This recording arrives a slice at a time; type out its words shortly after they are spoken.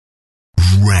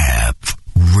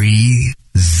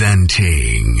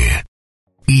Representing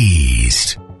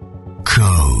East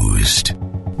Coast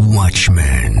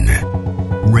Watchmen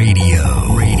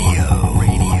Radio.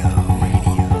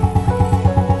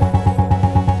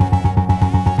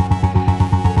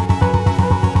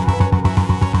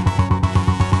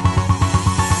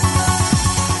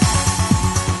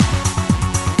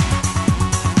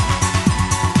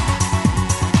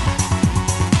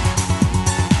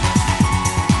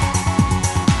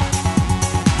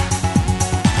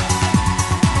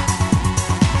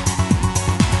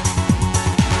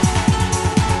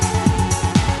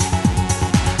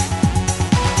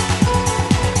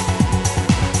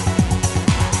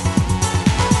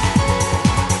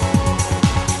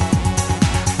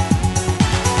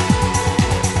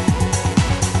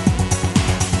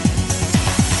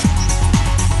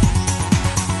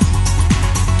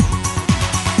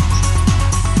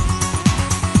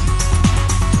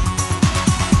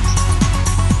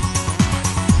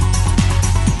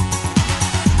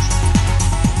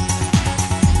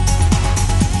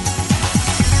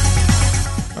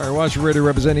 Watchmen Radio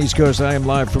representing East Coast. I am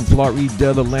live from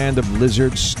Florida, the land of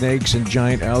lizards, snakes, and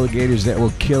giant alligators that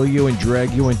will kill you and drag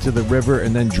you into the river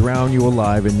and then drown you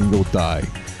alive and then you'll die.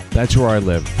 That's where I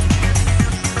live.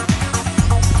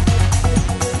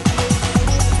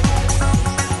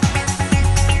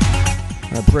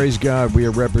 Praise God, we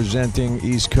are representing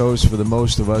East Coast for the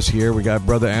most of us here. We got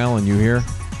Brother Alan, you here?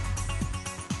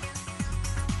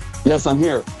 Yes, I'm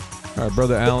here. All right,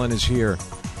 Brother Alan is here.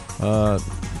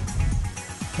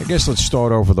 I guess let's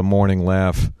start over the morning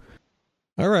laugh.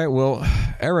 All right, well,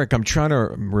 Eric, I'm trying to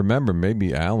remember.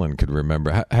 Maybe Alan could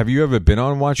remember. Have you ever been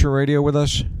on Watchmen Radio with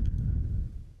us?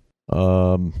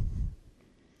 All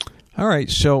right,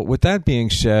 so with that being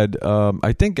said,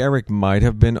 I think Eric might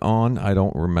have been on. I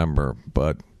don't remember,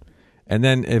 but and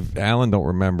then if Alan don't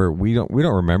remember, we don't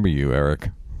remember you, Eric.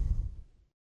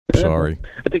 Sorry.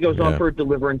 I think I was on for a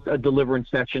deliverance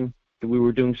session. We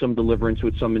were doing some deliverance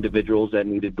with some individuals that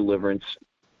needed deliverance.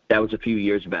 That was a few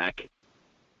years back.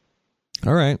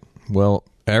 All right. Well,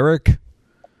 Eric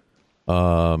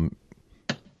has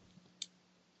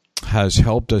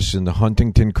helped us in the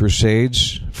Huntington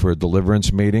Crusades for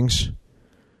deliverance meetings.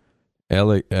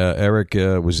 Eric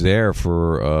was there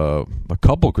for a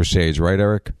couple crusades, right,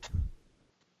 Eric?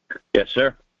 Yes,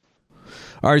 sir.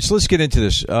 All right, so let's get into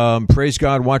this. Praise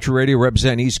God, Watcher Radio,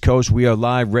 representing East Coast. We are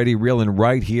live, ready, real, and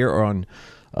right here on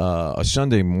a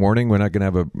Sunday morning. We're not going to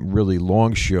have a really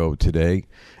long show today.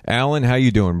 Alan, how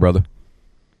you doing, brother?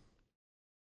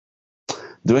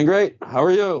 Doing great. How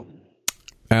are you?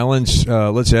 Alan's,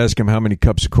 let's ask him how many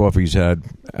cups of coffee he's had.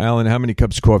 Alan, how many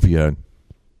cups of coffee you had?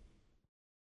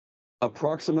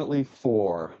 Approximately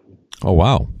 4. Oh,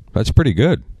 wow. That's pretty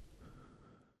good.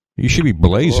 You should be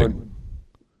blazing.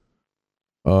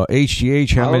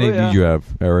 HGH, how many did you have,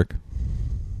 Eric?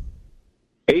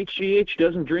 HGH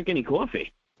doesn't drink any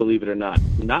coffee, believe it or not.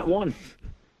 Not one.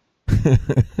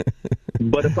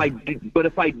 But if I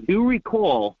do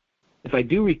recall,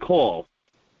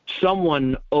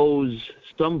 someone owes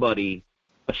somebody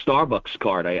a Starbucks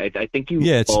card. I think you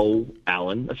owe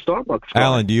Alan a Starbucks card.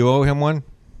 Alan, do you owe him one?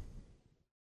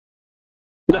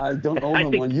 I don't owe him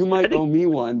one. You might owe me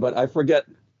one, but I forget.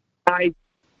 I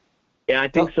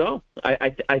think so.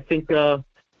 I think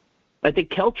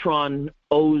Keltron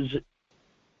owes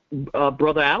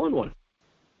Brother Alan one.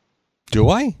 Do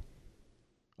I?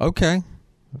 Okay.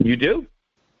 You do?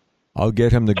 I'll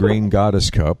get him the Green Goddess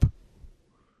Cup.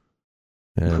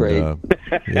 And, great. Yeah.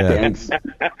 Thanks.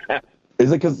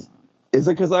 Is it because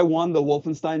I won the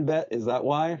Wolfenstein bet? Is that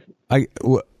why?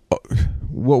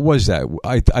 What was that?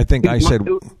 I think I said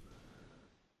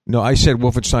no. I said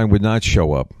Wolfenstein would not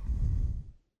show up.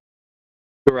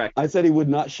 Correct. I said he would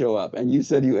not show up, and you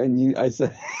said I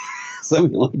said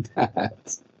something like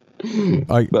that.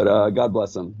 But God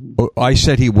bless him. I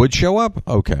said he would show up?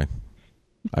 Okay.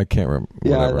 I can't remember.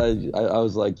 Yeah, I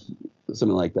was like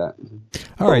something like that.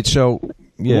 All right, so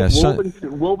yeah,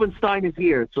 Wolfenstein is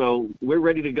here, so we're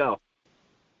ready to go.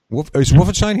 Is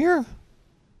Wolfenstein here?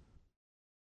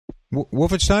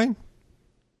 Wolfenstein?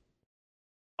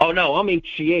 Oh no, I'm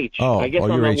HGH. I guess I'm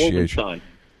not Wolfenstein.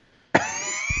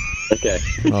 Okay.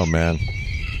 Oh man,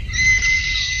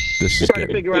 this is trying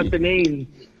to figure out the name.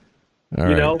 All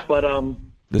right. Know, but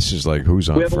this is like who's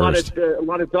on we have first. a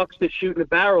lot of ducks to shoot in a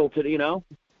barrel.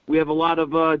 We have a lot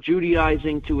of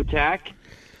Judaizing to attack.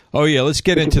 Oh yeah, let's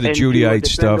get into the Judaite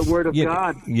stuff. The word of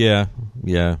God. Yeah.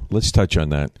 Let's touch on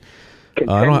that.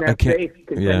 I can't.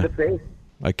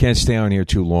 I can't stay on here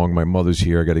too long. My mother's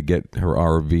here. I got to get her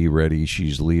RV ready.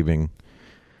 She's leaving,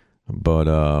 but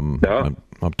I'm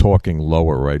talking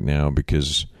lower right now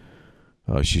because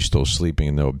She's still sleeping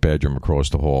in the bedroom across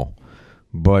the hall.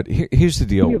 But here's the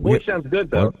deal. Your voice sounds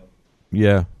good, though.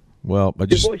 Yeah. Well,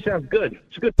 your voice sounds good.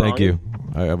 It's a good Thank you.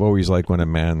 I've always liked when a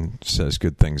man says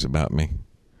good things about me.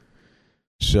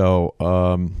 So,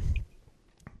 what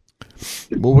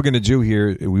we're going to do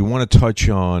here, we want to touch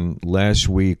on last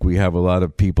week. We have a lot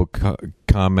of people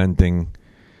commenting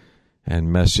and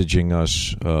messaging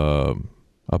us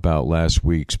about last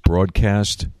week's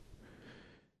broadcast.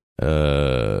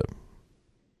 We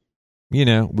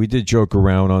did joke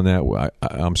around on that.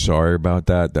 I'm sorry about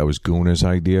that. That was Guna's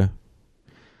idea.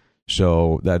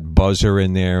 So that buzzer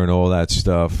in there and all that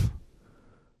stuff,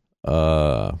 we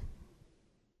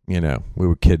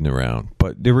were kidding around.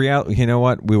 But the reality, you know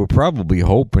what? We were probably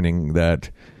hoping that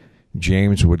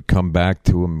James would come back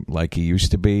to him like he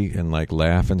used to be and like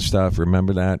laugh and stuff.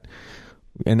 Remember that?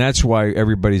 And that's why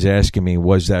everybody's asking me,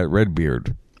 was that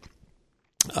Redbeard?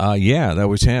 Yeah, that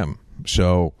was him.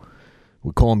 So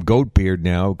we call him Goatbeard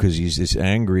now because he's this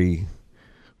angry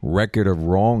record of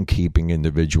wrong-keeping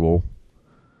individual.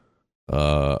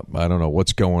 I don't know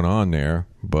what's going on there,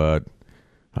 but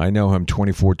I know him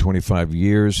 24, 25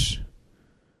 years.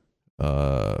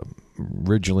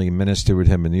 Originally ministered with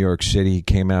him in New York City. He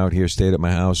came out here, stayed at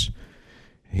my house.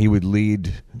 He would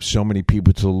lead so many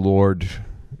people to the Lord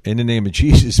in the name of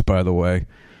Jesus, by the way,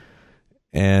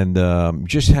 and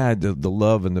just had the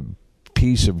love and the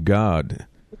peace of God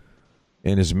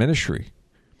in his ministry.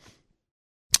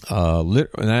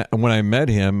 When I met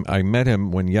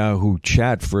him when Yahoo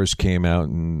Chat first came out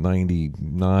in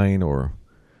 99 or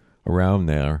around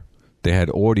there. They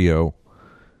had audio,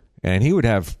 and he would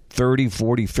have 30,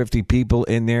 40, 50 people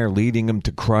in there leading them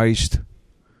to Christ,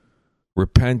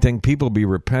 repenting. People be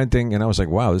repenting, and I was like,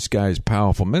 wow, this guy is a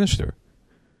powerful minister.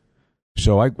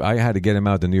 So I had to get him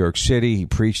out to New York City. He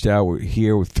preached out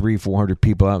here with 300-400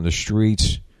 people out in the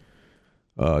streets,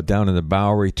 down in the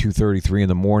Bowery, 2:33 in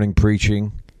the morning,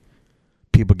 preaching.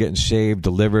 People getting saved,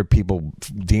 delivered,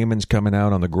 demons coming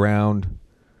out on the ground,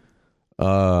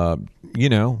 and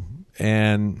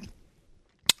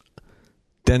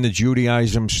then the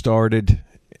Judaism started.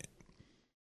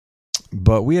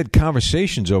 But we had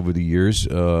conversations over the years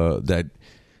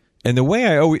and the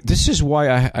way this is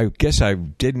why I guess I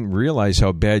didn't realize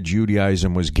how bad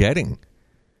Judaism was getting.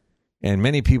 And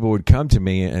many people would come to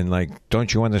me and like,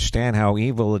 don't you understand how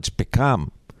evil it's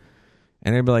become?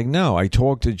 And I'd be like, no, I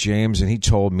talked to James and he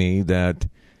told me that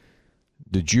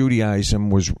the Judaism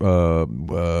was the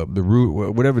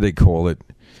root, whatever they call it,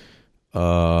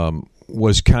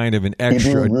 was kind of an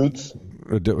extra. Hebrew roots?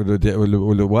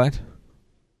 The what?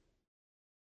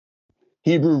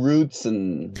 Hebrew roots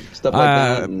and stuff like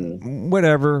that. And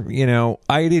whatever,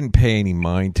 I didn't pay any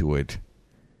mind to it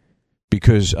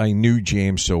because I knew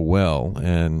James so well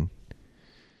and,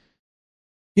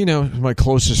 my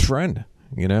closest friend.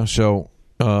 So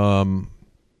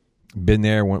been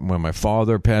there when my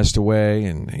father passed away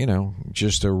and,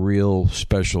 just a real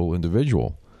special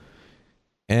individual.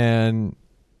 And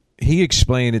he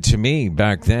explained it to me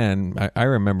back then. I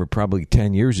remember probably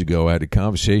 10 years ago, I had a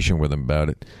conversation with him about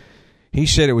it. He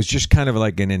said it was just kind of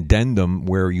like an addendum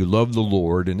where you love the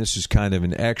Lord, and this is kind of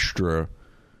an extra.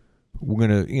 We're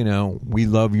going to, we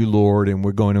love you, Lord, and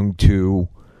we're going to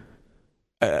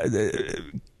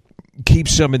keep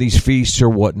some of these feasts or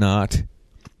whatnot.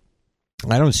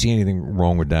 I don't see anything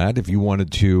wrong with that. If you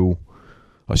wanted to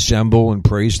assemble and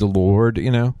praise the Lord,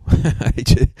 I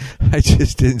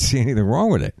just didn't see anything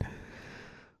wrong with it.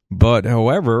 But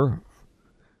however,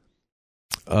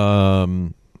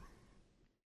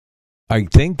 I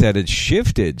think that it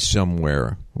shifted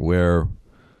somewhere where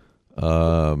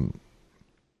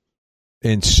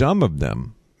in some of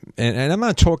them, and I'm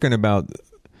not talking about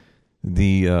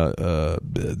the I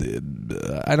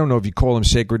don't know if you call them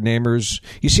sacred namers.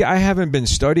 You see, I haven't been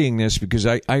studying this because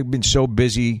I've been so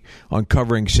busy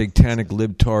uncovering satanic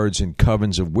libtards and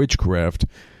covens of witchcraft,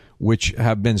 which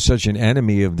have been such an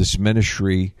enemy of this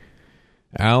ministry.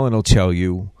 Alan will tell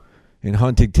you, in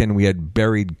Huntington, we had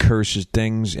buried curses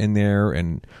things in there,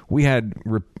 and we had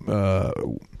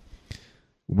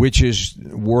witches,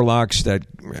 warlocks that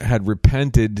had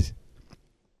repented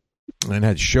and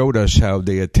had showed us how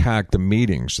they attacked the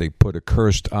meetings. They put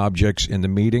accursed objects in the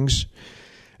meetings,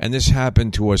 and this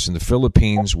happened to us in the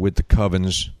Philippines with the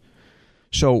covens.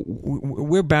 So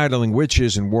we're battling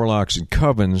witches and warlocks and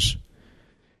covens,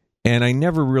 and I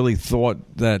never really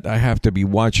thought that I have to be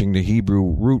watching the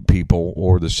Hebrew root people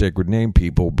or the sacred name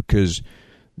people, because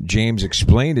James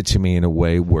explained it to me in a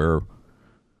way where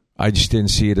I just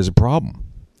didn't see it as a problem.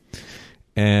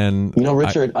 And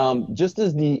Richard, just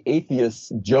as the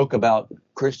atheists joke about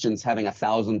Christians having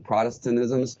 1,000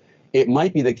 Protestantisms, it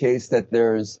might be the case that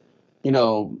there's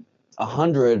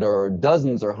 100 or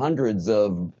dozens or hundreds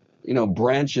of,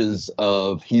 branches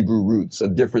of Hebrew roots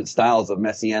of different styles of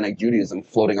Messianic Judaism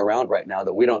floating around right now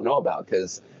that we don't know about.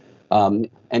 Because,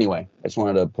 anyway, I just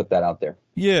wanted to put that out there.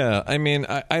 Yeah, I mean,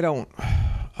 I don't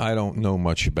know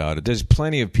much about it. There's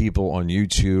plenty of people on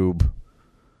YouTube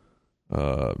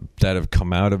that have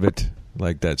come out of it,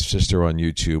 like that sister on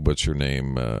YouTube. What's her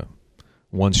name?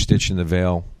 One Stitch in the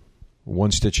Veil.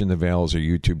 One Stitch in the Veil is her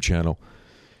YouTube channel.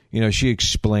 She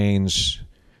explains,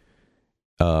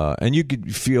 and you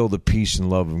could feel the peace and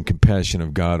love and compassion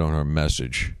of God on her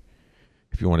message.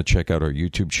 If you want to check out our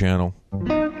YouTube channel.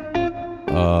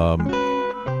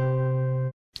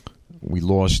 We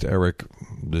lost Eric,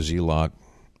 the Zealot.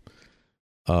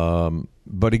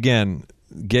 But again,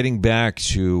 getting back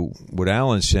to what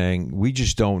Alan's saying, we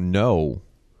just don't know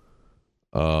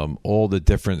all the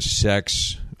different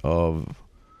sects of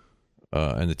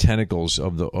and the tentacles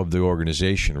of the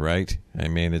organization, right? I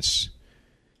mean,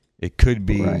 it could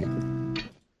be, right,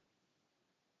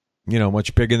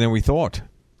 much bigger than we thought.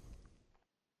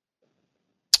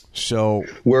 So,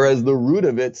 whereas the root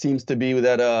of it seems to be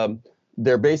that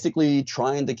they're basically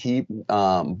trying to keep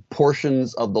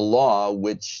portions of the law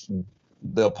which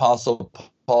the Apostle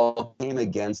Paul came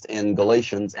against in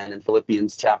Galatians and in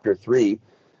Philippians chapter 3,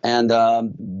 and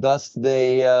thus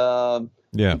they have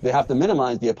to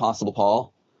minimize the Apostle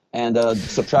Paul and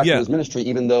subtract from his ministry,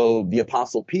 even though the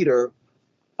Apostle Peter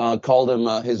called him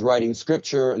his writing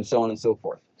scripture and so on and so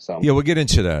forth. So yeah, we'll get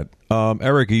into that.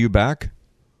 Eric, are you back?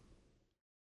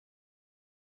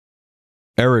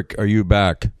 Eric, are you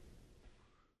back?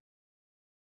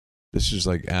 This is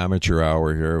like amateur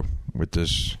hour here with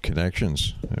this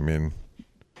connections. I mean,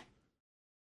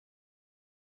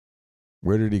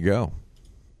 where did he go?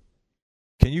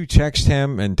 Can you text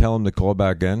him and tell him to call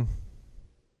back in?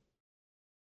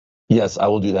 Yes, I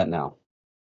will do that now.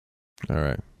 All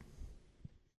right.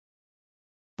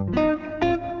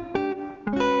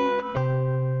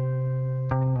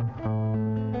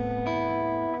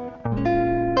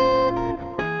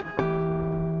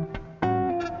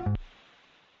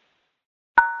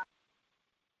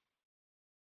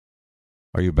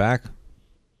 Are you back?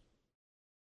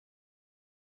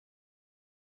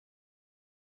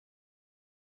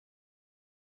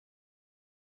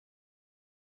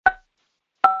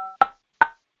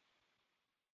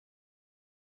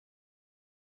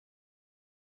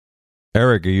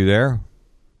 Eric, are you there?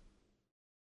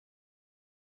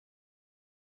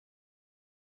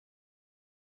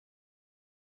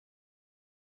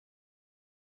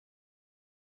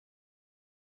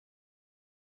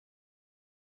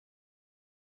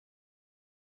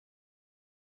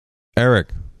 Eric.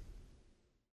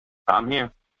 I'm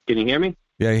here. Can you hear me?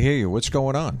 Yeah, I hear you. What's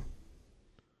going on?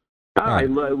 It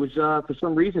was for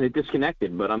some reason it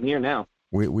disconnected, but I'm here now.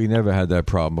 We never had that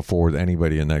problem before with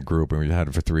anybody in that group, and we've had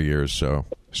it for 3 years, so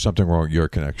something wrong with your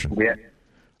connection. Yeah.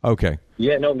 Okay.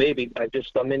 Yeah, no, maybe.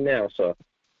 I'm in now, so.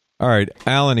 All right.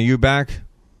 Alan, are you back?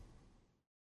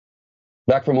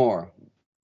 Back for more.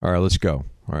 All right, let's go.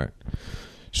 All right.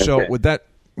 So okay.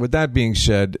 with that being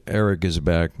said, Eric is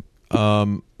back.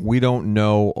 We don't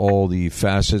know all the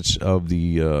facets of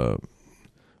the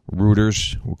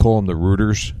rooters. We'll call them the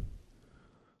rooters.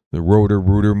 The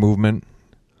rooter movement.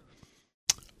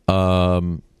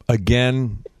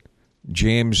 Again,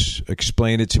 James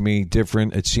explained it to me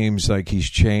different. It seems like he's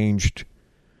changed,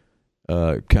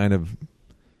 kind of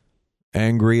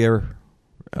angrier.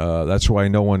 That's why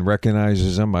no one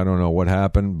recognizes him. I don't know what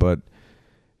happened, but,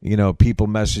 people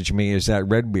message me, is that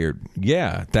Redbeard?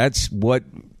 Yeah, that's what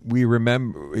we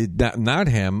remember. Not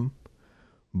him,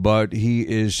 but he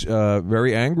is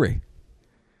very angry.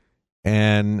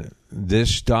 And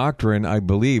this doctrine, I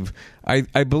believe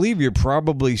you're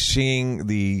probably seeing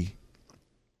the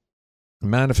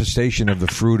manifestation of the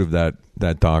fruit of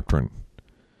that doctrine.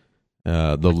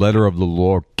 The letter of the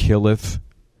law killeth.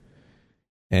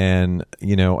 And,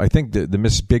 I think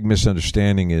the big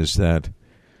misunderstanding is that,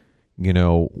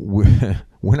 we're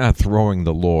not throwing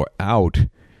the law out,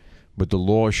 but the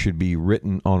law should be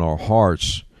written on our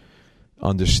hearts,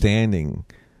 understanding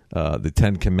the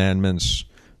Ten Commandments,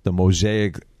 the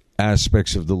Mosaic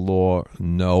aspects of the law.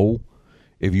 No.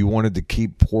 If you wanted to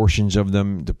keep portions of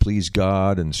them to please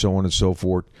God and so on and so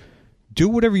forth, do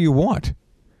whatever you want.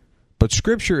 But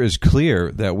Scripture is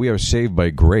clear that we are saved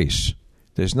by grace.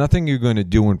 There's nothing you're going to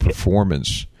do in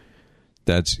performance.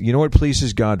 That's, what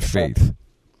pleases God? Faith.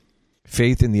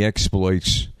 Faith in the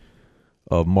exploits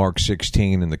of Mark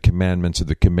 16 and the commandments of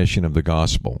the commission of the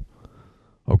gospel.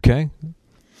 Okay?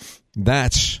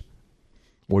 That's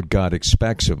what God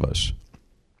expects of us.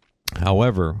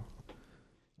 However,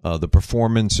 the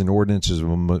performance and ordinances of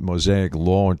Mosaic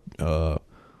law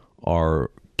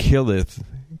are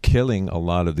killing a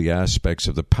lot of the aspects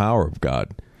of the power of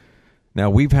God. Now,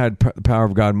 we've had the power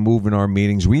of God move in our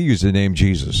meetings. We use the name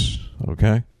Jesus,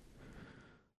 okay?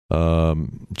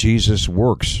 Jesus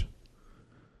works.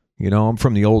 I'm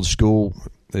from the old school.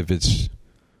 If it's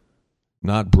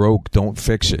not broke, don't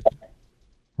fix it.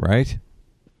 Right?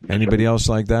 Anybody else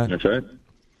like that? That's right.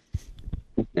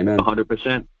 Amen.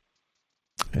 100%.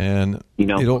 And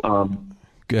go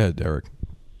ahead, Derek.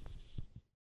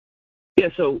 Yeah,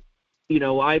 so you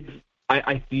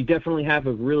definitely have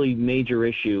a really major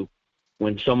issue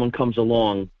when someone comes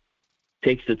along,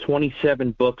 takes the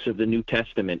 27 books of the New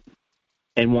Testament,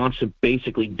 and wants to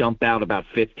basically dump out about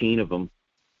 15 of them.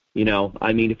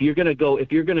 If you're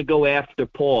gonna go after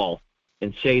Paul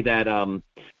and say that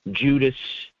Judas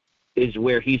is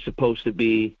where he's supposed to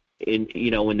be in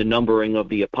the numbering of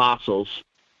the apostles,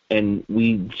 and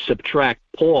we subtract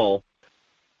Paul,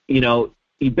 you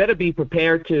better be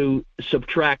prepared to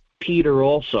subtract Peter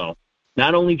also.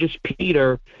 Not only just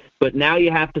Peter, but now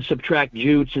you have to subtract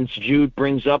Jude, since Jude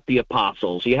brings up the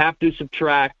apostles. You have to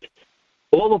subtract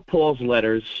all of Paul's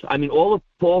letters. All of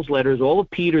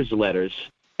Peter's letters.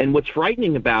 And what's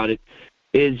frightening about it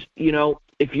is,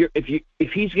 if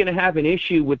he's going to have an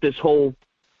issue with this whole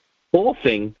Paul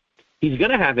thing, he's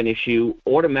going to have an issue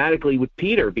automatically with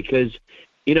Peter, because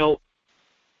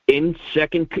in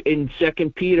second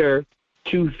Peter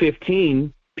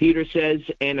 2:15, Peter says,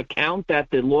 "And account that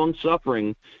the long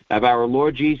suffering of our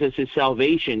Lord Jesus is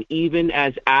salvation, even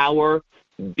as our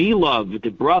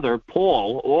beloved brother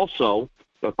Paul also,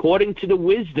 according to the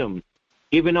wisdom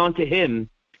given unto him,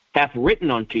 hath written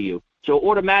unto you." So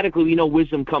automatically we know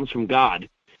wisdom comes from God.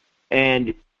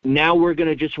 And now we're going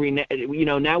to just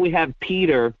now we have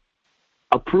Peter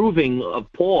approving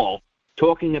of Paul,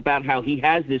 talking about how he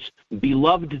has this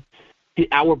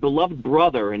our beloved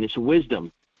brother and his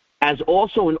wisdom, as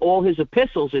also in all his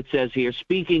epistles, it says here,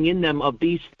 speaking in them of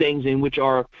these things, in which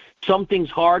are some things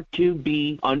hard to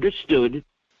be understood,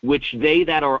 which they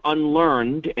that are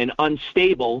unlearned and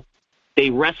unstable, they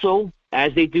wrestle,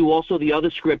 as they do also the other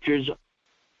scriptures,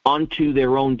 unto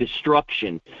their own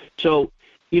destruction. So,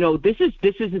 this is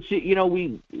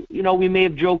we may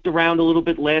have joked around a little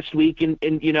bit last week, and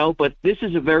but this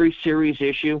is a very serious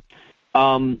issue.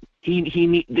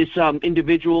 This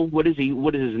individual, what is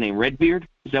his name? Redbeard?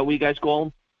 Is that what you guys call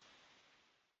him?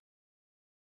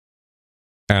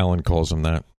 Alan calls him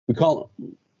that. We call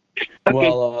him. Okay.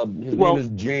 Well, his name is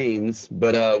James,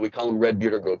 but we call him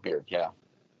Redbeard or Goatbeard. Yeah.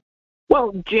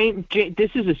 Well, James,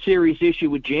 this is a serious issue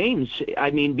with James.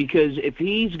 Because if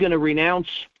he's going to renounce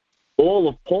all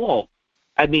of Paul,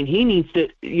 he needs to.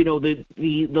 The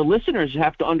listeners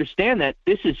have to understand that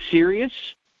this is serious,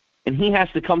 and he has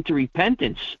to come to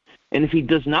repentance. And if he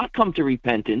does not come to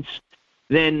repentance,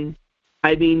 then,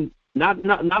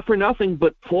 not for nothing,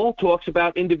 but Paul talks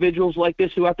about individuals like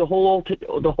this who have the whole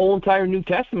entire New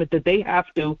Testament, that they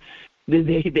have to,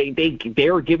 they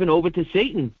are given over to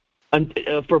Satan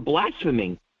for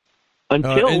blaspheming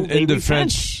until in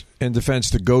defense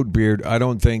to Goatbeard, I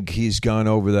don't think he's gone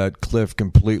over that cliff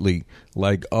completely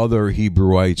like other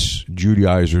Hebrewites,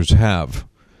 Judaizers have.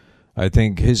 I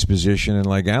think his position, and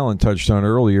like Alan touched on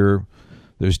earlier,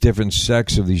 there's different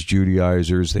sects of these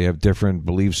Judaizers. They have different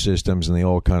belief systems, and they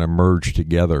all kind of merge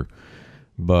together.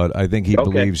 But I think he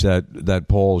believes that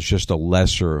Paul's just a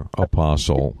lesser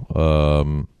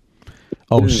apostle.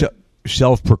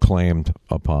 Self-proclaimed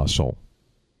apostle.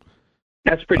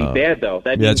 That's pretty bad, though.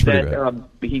 That means that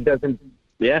he doesn't.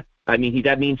 Yeah, that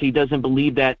means he doesn't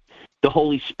believe that the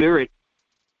Holy Spirit,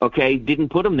 didn't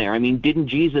put him there. Didn't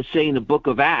Jesus say in the book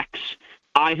of Acts,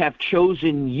 "I have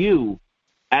chosen you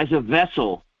as a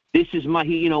vessel"? This is my.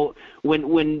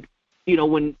 When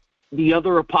the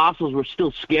other apostles were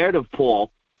still scared of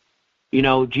Paul,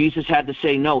 Jesus had to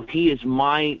say, "No, he is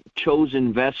my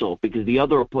chosen vessel," because the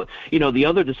other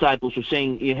disciples were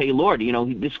saying, "Hey, Lord,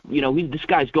 this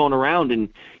guy's going around and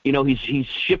he's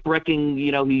shipwrecking,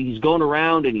 he's going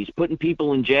around and he's putting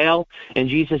people in jail." And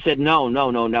Jesus said, "No,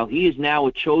 he is now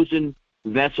a chosen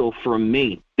vessel from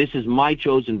me. This is my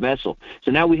chosen vessel."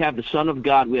 So now we have the Son of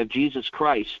God, we have Jesus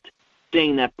Christ,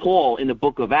 saying that Paul in the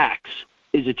book of Acts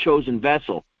is a chosen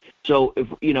vessel. So if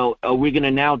are we going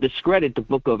to now discredit the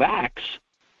book of Acts,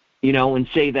 and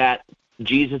say that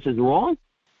Jesus is wrong,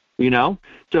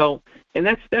 So,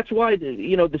 and that's why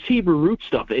this Hebrew root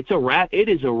stuff. It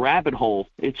is a rabbit hole.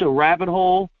 It's a rabbit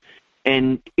hole,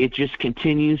 and it just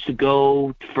continues to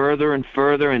go further and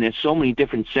further. And there's so many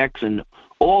different sects, and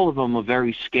all of them are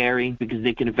very scary because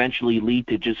they can eventually lead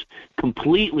to just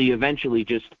completely, eventually,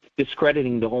 just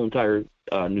discrediting the whole entire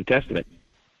New Testament.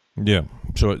 Yeah.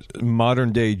 So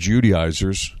modern day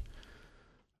Judaizers.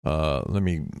 Let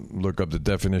me look up the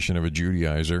definition of a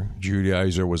Judaizer.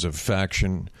 Judaizer was a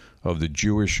faction of the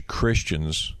Jewish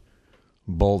Christians,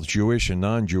 both Jewish and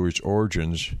non-Jewish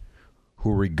origins,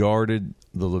 who regarded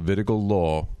the Levitical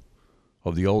law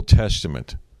of the Old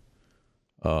Testament,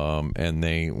 and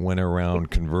they went around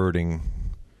converting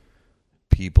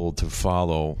people to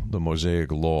follow the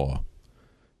Mosaic law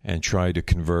and tried to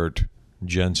convert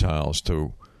Gentiles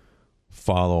to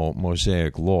follow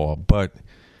Mosaic law. But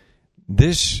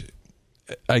this,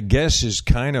 I guess, is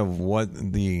kind of what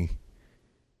the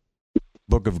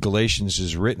book of Galatians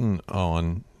is written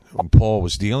on. Paul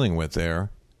was dealing with there.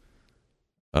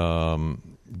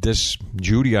 This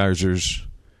Judaizers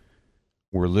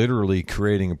were literally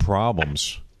creating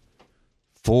problems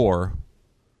for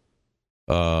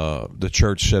the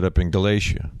church set up in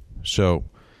Galatia. So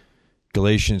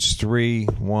Galatians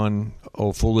 3:1,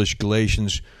 O foolish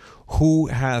Galatians, who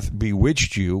hath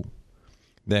bewitched you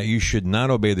that you should not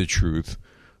obey the truth,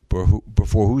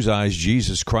 before whose eyes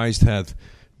Jesus Christ hath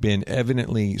been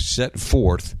evidently set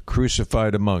forth,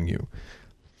 crucified among you.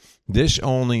 This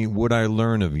only would I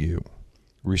learn of you.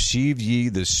 Received ye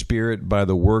the Spirit by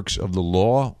the works of the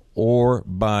law, or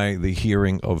by the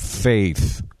hearing of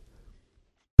faith?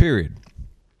 Period.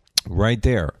 Right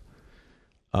there.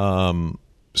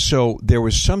 So there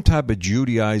was some type of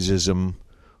Judaism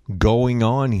going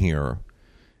on here,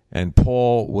 and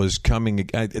Paul was coming.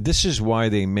 This is why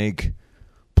they make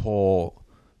Paul.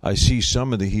 I see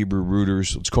some of the Hebrew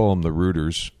rooters, let's call them the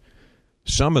rooters,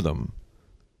 some of them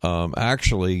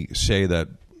actually say that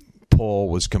Paul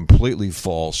was completely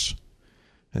false,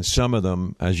 and some of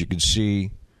them, as you can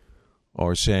see,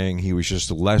 are saying he was just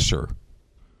a lesser,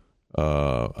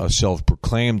 a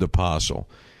self-proclaimed apostle.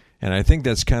 And I think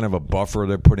that's kind of a buffer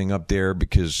they're putting up there,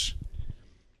 because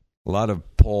a lot of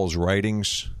Paul's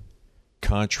writings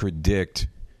contradict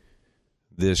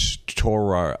this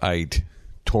Torahism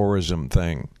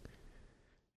thing.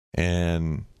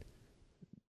 And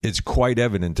it's quite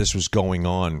evident this was going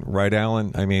on. Right,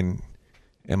 Alan? I mean,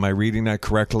 am I reading that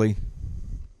correctly?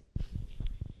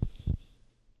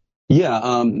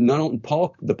 Yeah, not only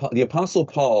Paul, the Apostle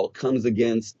Paul comes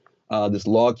against this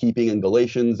law keeping in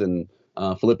Galatians and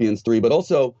Philippians 3, but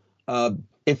also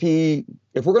if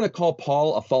we're going to call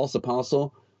Paul a false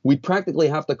apostle, we practically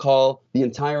have to call the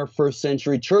entire first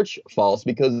century church false,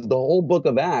 because the whole book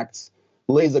of Acts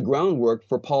lays the groundwork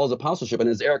for Paul's apostleship. And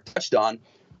as Eric touched on,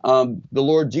 the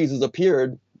Lord Jesus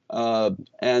appeared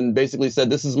and basically said,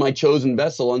 "This is my chosen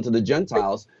vessel unto the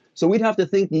Gentiles." So we'd have to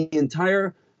think the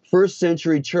entire first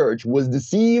century church was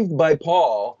deceived by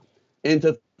Paul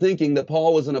into thinking that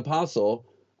Paul was an apostle.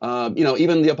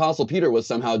 Even the apostle Peter was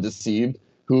somehow deceived,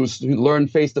 who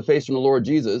learned face to face from the Lord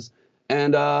Jesus.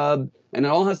 And it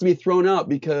all has to be thrown out,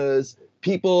 because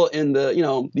people in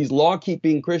these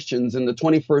law-keeping Christians in the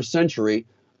 21st century,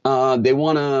 they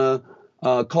want to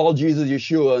call Jesus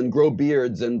Yeshua and grow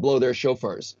beards and blow their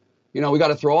shofars. We got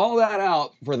to throw all that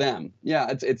out for them.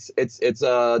 Yeah, it's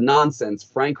nonsense,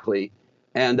 frankly.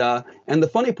 And the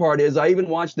funny part is, I even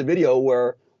watched a video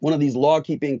where one of these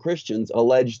law-keeping Christians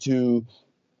alleged to,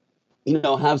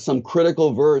 have some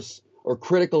critical verse or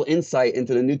critical insight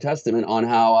into the New Testament on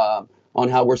how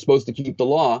we're supposed to keep the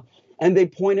law, and they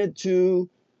pointed to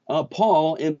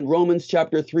Paul in Romans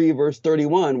chapter 3, verse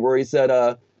 31, where he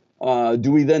said,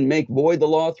 "Do we then make void the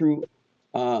law through?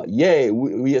 Yea,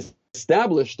 we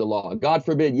establish the law. God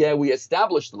forbid, yea, we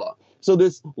establish the law." So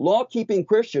this law-keeping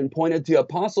Christian pointed to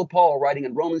Apostle Paul writing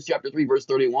in Romans chapter 3, verse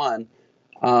 31,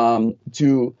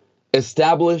 to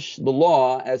establish the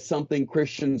law as something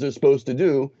Christians are supposed to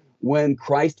do, when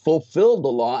Christ fulfilled the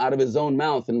law out of his own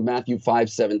mouth in Matthew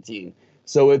 5:17.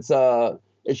 So it's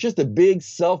just a big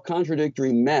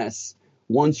self-contradictory mess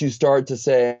once you start to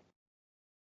say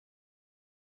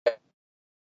we're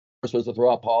supposed to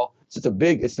throw out Paul. It's a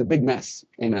big mess.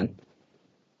 Amen.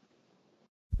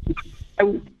 I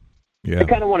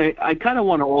kind of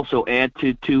want to also add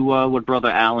to what Brother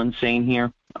Alan's saying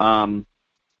here.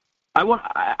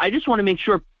 I just want to make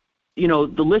sure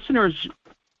the listeners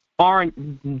aren't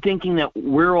thinking that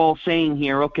we're all saying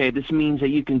here, okay, this means that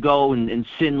you can go and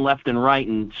sin left and right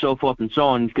and so forth and so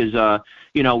on, because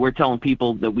we're telling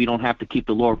people that we don't have to keep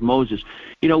the law of Moses.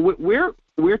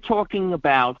 We're talking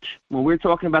about, when we're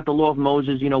talking about the law of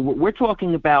Moses, we're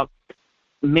talking about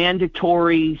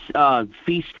mandatory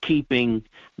feast keeping,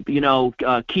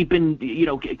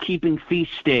 keeping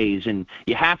feast days, and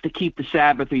you have to keep the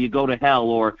Sabbath or you go to hell,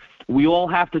 or we all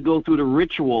have to go through the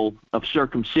ritual of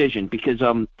circumcision, because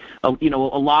a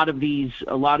lot of these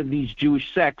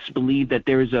Jewish sects believe that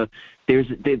there's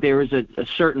there is a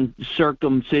certain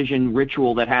circumcision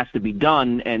ritual that has to be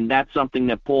done, and that's something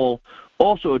that Paul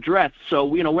also addressed. So,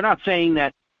 we're not saying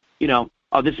that,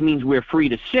 this means we're free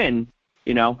to sin.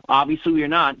 Obviously we're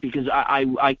not, because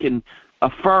I can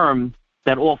affirm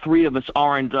that all three of us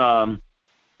aren't.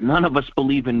 None of us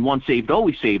believe in once saved,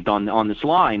 always saved on this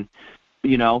line.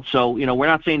 So we're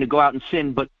not saying to go out and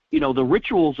sin, but the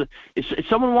rituals. If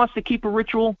someone wants to keep a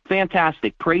ritual,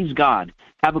 fantastic. Praise God.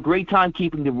 Have a great time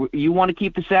keeping you want to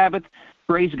keep the Sabbath,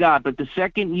 praise God. But the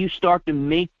second you start to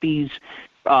make these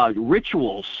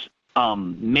rituals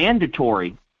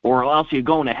mandatory, or else you're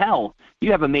going to hell,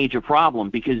 you have a major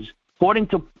problem. Because according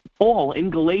to Paul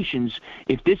in Galatians,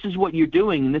 if this is what you're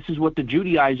doing, and this is what the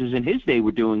Judaizers in his day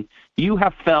were doing, you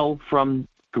have fell from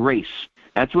grace.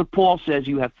 That's what Paul says.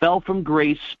 You have fell from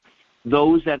grace.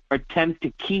 Those that attempt to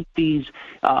keep these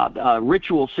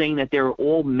rituals, saying that they're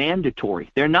all mandatory.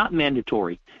 They're not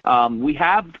mandatory. We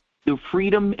have the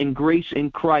freedom and grace in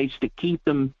Christ to keep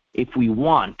them if we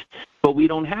want, but we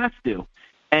don't have to.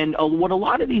 And what a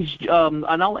lot of these, and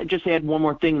I'll just add one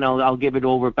more thing, and I'll give it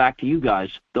over back to you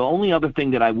guys. The only other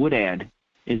thing that I would add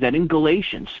is that in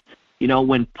Galatians,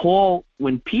 when Paul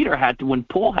had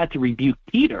to rebuke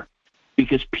Peter,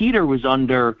 because Peter was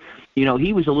under,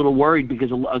 he was a little worried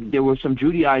because there were some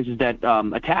Judaizers that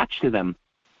attached to them.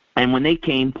 And when they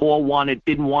came, Paul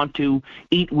didn't want to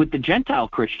eat with the Gentile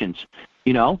Christians,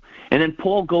 and then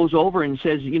Paul goes over and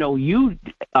says, you,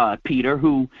 Peter,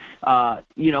 who,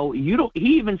 you don't,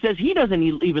 he even says he doesn't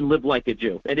even live like a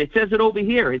Jew. And it says it over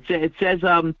here. It says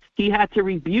he had to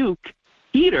rebuke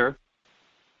Peter.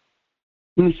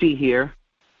 Let me see here.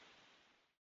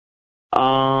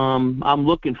 I'm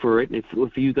looking for it.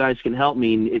 If you guys can help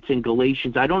me, it's in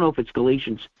Galatians. I don't know if it's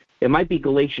Galatians. It might be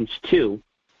Galatians 2.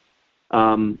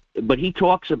 But he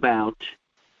talks about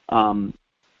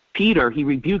Peter. He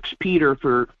rebukes Peter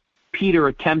for Peter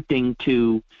attempting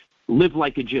to live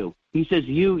like a Jew. He says,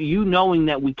 you knowing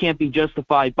that we can't be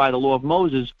justified by the law of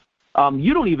Moses,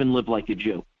 you don't even live like a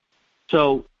Jew.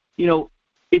 So,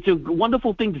 it's a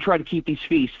wonderful thing to try to keep these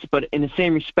feasts, but in the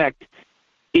same respect,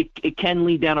 it can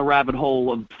lead down a rabbit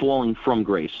hole of falling from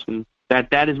grace. And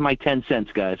that is my 10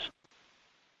 cents, guys.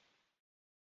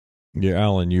 Yeah,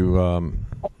 Alan, you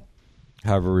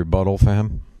have a rebuttal for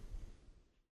him?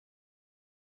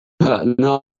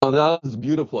 No, that was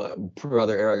beautiful,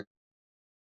 Brother Eric.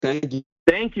 Thank you.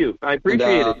 Thank you. I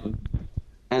appreciate it.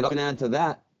 And I can add to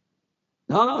that.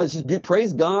 No, it's just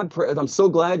praise God. I'm so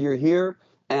glad you're here.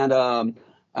 And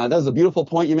that was a beautiful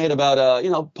point you made about,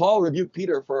 Paul rebuked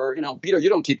Peter for, Peter, you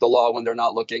don't keep the law when they're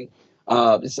not looking.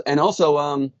 And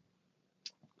also,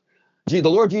 the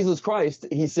Lord Jesus Christ,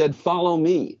 he said, follow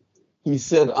me. He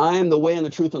said, I am the way and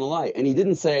the truth and the light. And he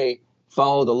didn't say,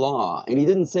 follow the law. And he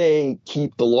didn't say,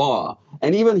 keep the law.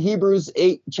 And even Hebrews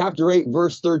chapter 8,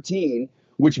 verse 13,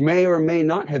 which may or may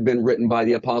not have been written by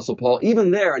the Apostle Paul,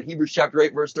 even there in Hebrews chapter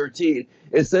 8, verse 13,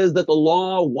 it says that the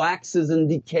law waxes and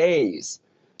decays.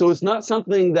 So it's not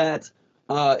something that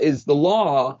is the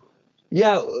law.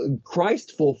 Yeah,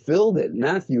 Christ fulfilled it.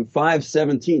 Matthew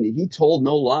 5:17. He told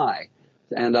no lie.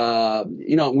 And,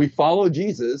 we follow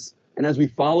Jesus. And as we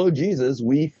follow Jesus,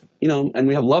 and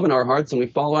we have love in our hearts and we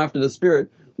follow after the Spirit,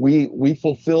 we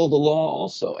fulfill the law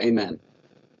also. Amen.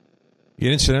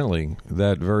 Incidentally,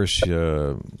 that verse,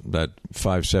 that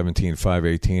 5:17,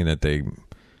 5:18 that they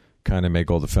kind of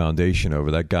make all the foundation over,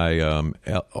 that guy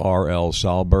R.L.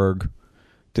 Sahlberg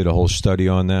did a whole study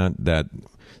on that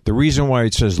the reason why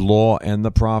it says law and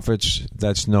the prophets,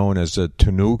 that's known as the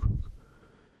Tanakh,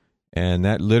 and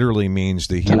that literally means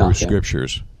the Hebrew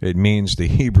Scriptures. It means the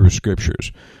Hebrew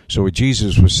Scriptures. So what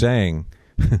Jesus was saying,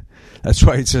 that's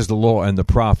why it says the law and the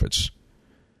prophets.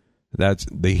 That's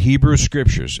the Hebrew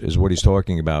Scriptures is what he's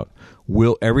talking about.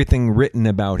 Everything written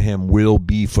about him will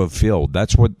be fulfilled.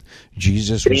 That's what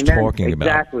Jesus was talking about.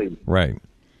 Exactly. Right.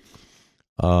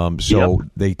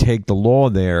 They take the law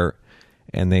there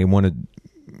and they want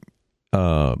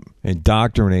to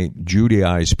indoctrinate,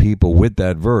 Judaize people with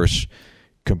that verse.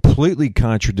 Completely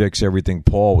contradicts everything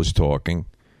Paul was talking.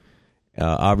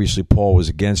 Obviously, Paul was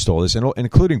against all this, and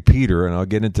including Peter, and I'll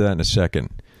get into that in a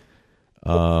second.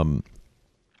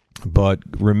 But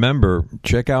remember,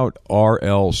 check out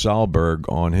R.L. Sahlberg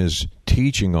on his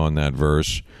teaching on that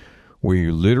verse, where he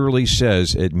literally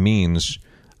says it means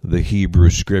the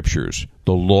Hebrew Scriptures.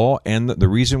 The law and the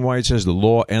reason why it says the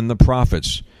law and the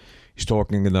prophets. He's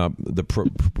talking in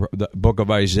the book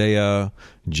of Isaiah,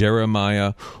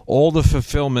 Jeremiah, all the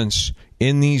fulfillments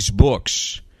in these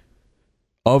books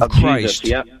of Christ Jesus.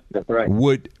 Yeah, that's right.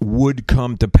 would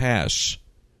come to pass.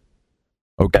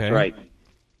 Okay? That's right.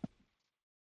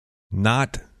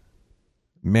 Not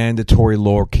mandatory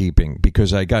law keeping,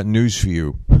 because I got news for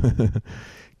you.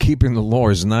 Keeping the law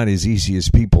is not as easy as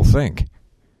people think.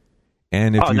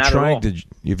 And if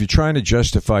you're trying to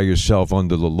justify yourself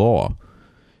under the law,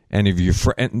 and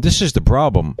and this is the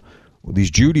problem,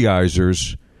 these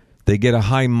Judaizers, they get a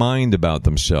high mind about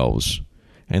themselves,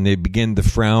 and they begin to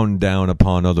frown down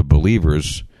upon other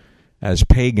believers as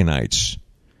paganites.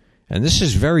 And this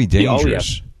is very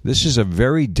dangerous. Oh, yeah. This is a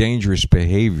very dangerous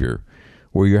behavior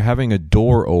where you're having a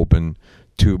door open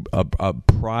to a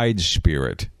pride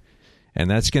spirit. And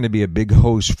that's going to be a big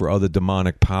host for other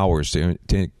demonic powers to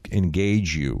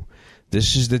engage you.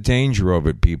 This is the danger of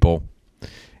it, people.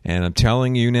 And I'm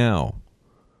telling you now,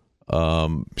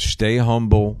 stay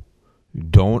humble.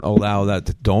 Don't allow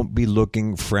that. Don't be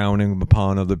frowning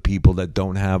upon other people that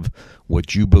don't have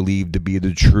what you believe to be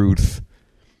the truth.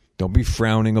 Don't be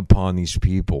frowning upon these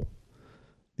people.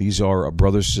 These are our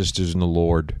brothers, sisters in the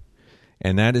Lord.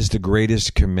 And that is the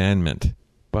greatest commandment,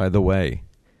 by the way.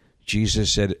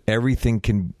 Jesus said everything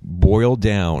can boil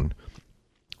down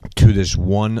to this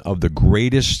one of the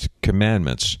greatest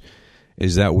commandments,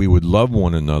 is that we would love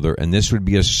one another, and this would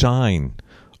be a sign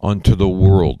unto the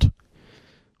world.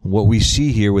 What we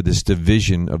see here with this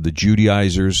division of the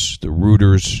Judaizers, the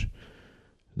rooters,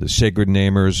 the sacred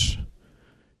namers,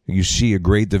 you see a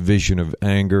great division of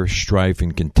anger, strife,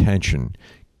 and contention,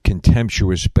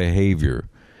 contemptuous behavior,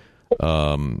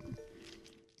 and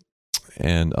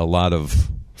a lot of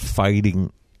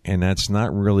fighting, and that's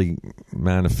not really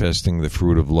manifesting the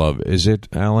fruit of love, is it,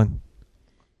 Alan?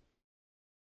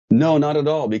 No, not at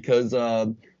all, because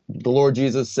the Lord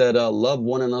Jesus said, love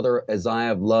one another as I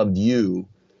have loved you.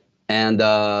 And,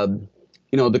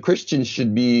 the Christians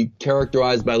should be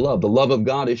characterized by love. The love of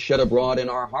God is shed abroad in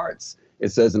our hearts, it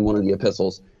says in one of the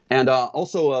epistles. And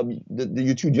also,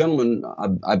 you two gentlemen,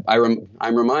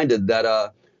 I'm reminded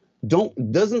that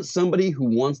doesn't somebody who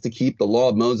wants to keep the law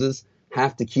of Moses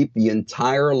have to keep the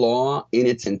entire law in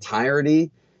its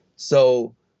entirety?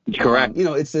 So, correct.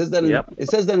 It says that it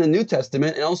says that in the New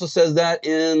Testament, and also says that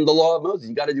in the law of Moses.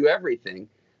 You got to do everything.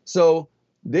 So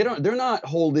they're not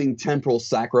holding temporal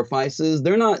sacrifices.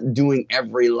 They're not doing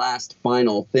every last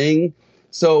final thing.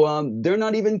 So they're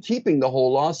not even keeping the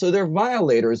whole law. So they're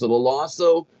violators of the law.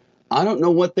 So I don't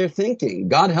know what they're thinking.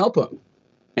 God help them.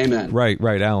 Amen.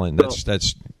 Right, Alan.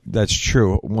 That's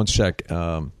true. One sec,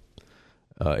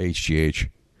 HGH.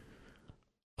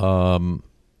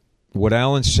 What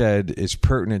Alan said is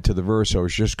pertinent to the verse I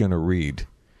was just going to read,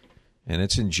 and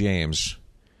it's in James.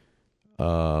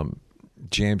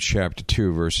 James chapter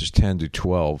 2, verses 10 to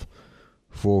 12.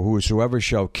 For whosoever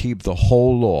shall keep the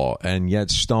whole law and yet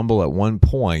stumble at one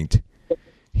point,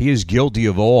 he is guilty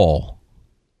of all.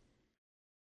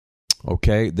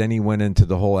 Okay, then he went into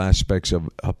the whole aspects of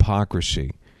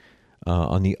hypocrisy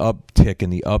on the uptick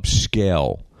and the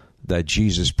upscale that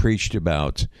Jesus preached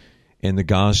about in the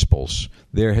Gospels.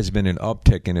 There has been an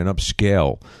uptick and an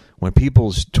upscale. When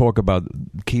people talk about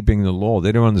keeping the law,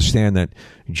 they don't understand that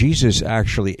Jesus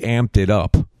actually amped it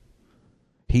up.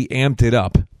 He amped it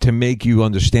up to make you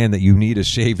understand that you need a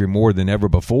Savior more than ever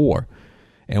before.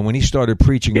 And when he started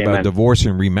preaching about divorce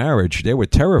and remarriage, they were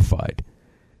terrified.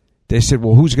 They said,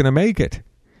 well, who's going to make it?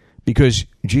 Because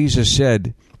Jesus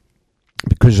said,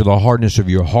 because of the hardness of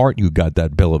your heart, you got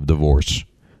that bill of divorce.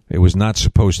 It was not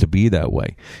supposed to be that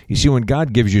way. You see, when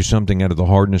God gives you something out of the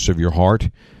hardness of your heart,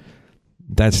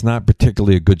 that's not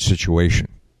particularly a good situation.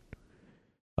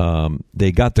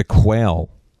 They got the quail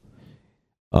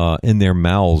in their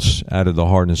mouths out of the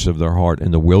hardness of their heart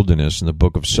in the wilderness. In the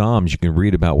book of Psalms, you can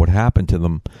read about what happened to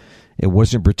them. It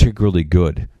wasn't particularly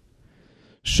good.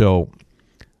 So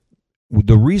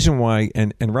the reason why,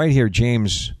 and right here,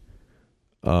 James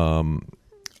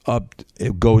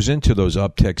it goes into those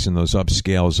upticks and those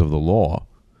upscales of the law,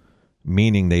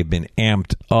 meaning they've been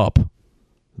amped up.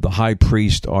 The high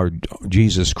priest, our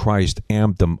Jesus Christ,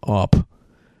 amped them up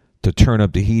to turn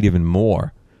up the heat even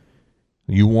more.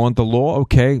 You want the law?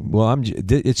 Okay, well,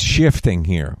 it's shifting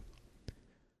here.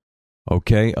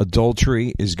 Okay,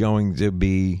 adultery is going to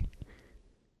be,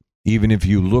 even if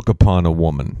you look upon a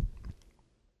woman,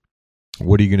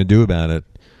 what are you going to do about it?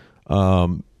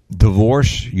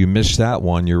 Divorce, you miss that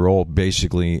one, you're all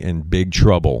basically in big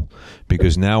trouble,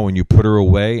 because now when you put her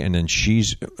away and then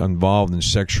she's involved in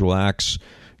sexual acts,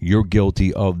 you're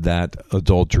guilty of that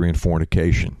adultery and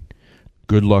fornication.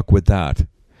 Good luck with that.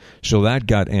 So that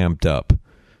got amped up.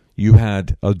 You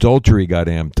had adultery got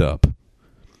amped up,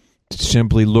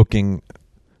 simply looking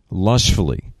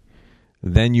lustfully.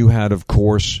 Then you had, of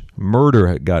course,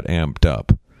 murder got amped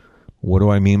up. What do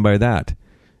I mean by that?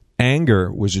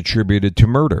 Anger was attributed to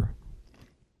murder.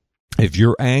 If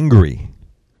you're angry,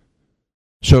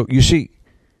 so you see,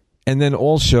 And then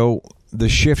also, the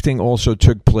shifting also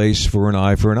took place for an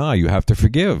eye. You have to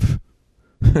forgive.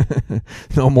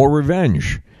 No more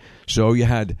revenge. So you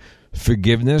had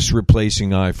forgiveness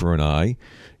replacing eye for an eye.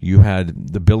 You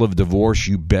had the bill of divorce.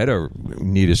 You better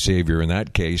need a savior in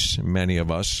that case. Many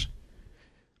of us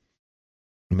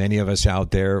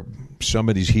out there, some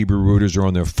of these Hebrew rooters are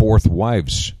on their fourth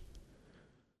wives.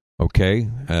 Okay?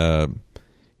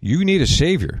 You need a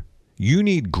savior. You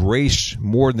need grace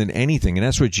more than anything. And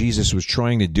that's what Jesus was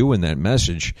trying to do in that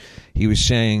message. He was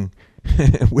saying,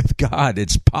 with God,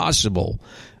 it's possible.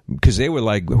 Because they were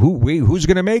like, who's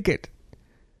going to make it?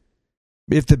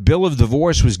 If the bill of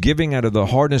divorce was giving out of the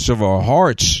hardness of our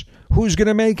hearts, who's going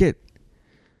to make it?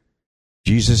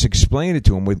 Jesus explained it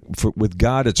to him. With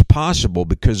God, it's possible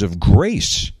because of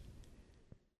grace,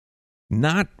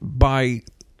 not by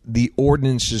the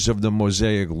ordinances of the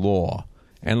Mosaic law.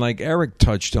 And like Eric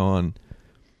touched on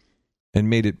and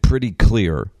made it pretty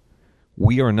clear,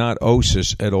 we are not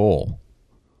osis at all.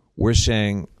 We're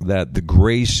saying that the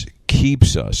grace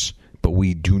keeps us, but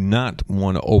we do not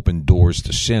want to open doors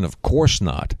to sin. Of course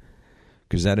not,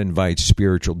 because that invites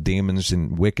spiritual demons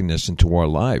and wickedness into our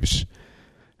lives.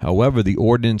 However, the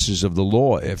ordinances of the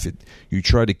law, you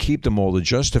try to keep them all to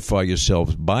justify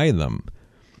yourselves by them,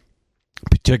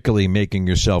 particularly making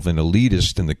yourself an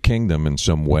elitist in the kingdom in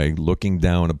some way, looking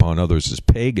down upon others as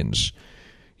pagans,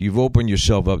 you've opened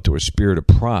yourself up to a spirit of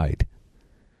pride.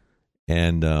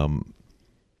 And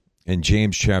in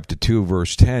James chapter 2,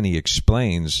 verse 10, he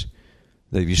explains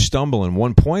that if you stumble in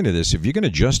one point of this, if you're going to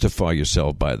justify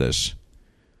yourself by this,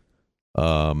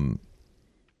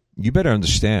 you better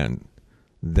understand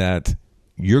that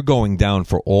you're going down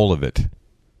for all of it.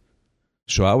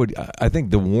 So I think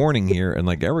the warning here, and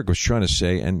like Eric was trying to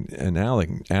say, and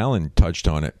Alan touched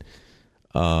on it,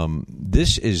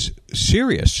 this is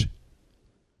serious.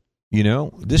 You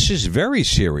know, this is very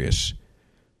serious,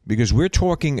 because we're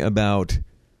talking about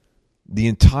the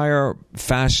entire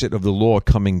facet of the law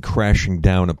coming crashing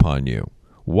down upon you.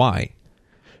 Why?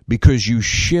 Because you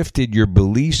shifted your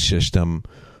belief system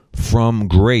from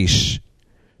grace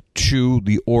to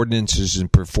the ordinances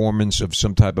and performance of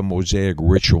some type of Mosaic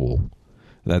ritual.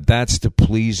 That's the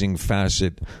pleasing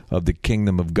facet of the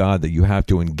kingdom of God that you have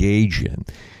to engage in.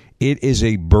 It is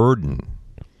a burden.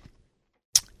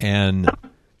 And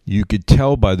you could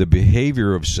tell by the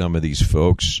behavior of some of these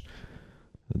folks,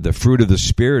 the fruit of the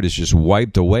Spirit is just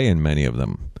wiped away in many of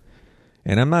them.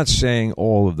 And I'm not saying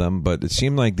all of them, but it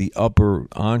seemed like the upper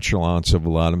echelons of a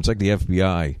lot of them, it's like the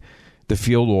FBI. The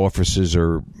field officers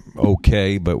are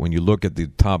okay, but when you look at the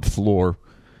top floor,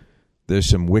 there's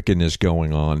some wickedness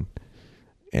going on.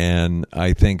 And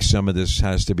I think some of this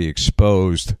has to be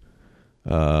exposed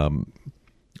when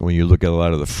you look at a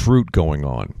lot of the fruit going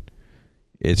on.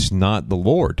 It's not the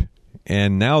Lord.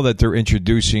 And now that they're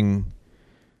introducing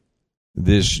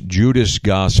this Judas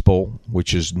gospel,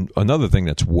 which is another thing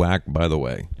that's whack, by the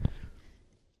way.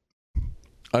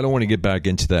 I don't want to get back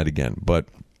into that again, but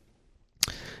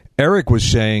Eric was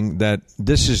saying that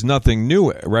this is nothing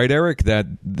new, right, Eric? That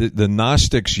the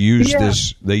Gnostics used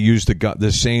this, they used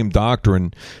the same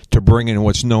doctrine to bring in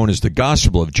what's known as the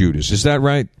gospel of Judas. Is that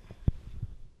right?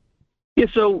 Yeah,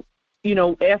 so,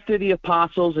 after the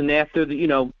apostles and after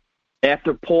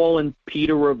after Paul and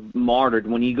Peter were martyred,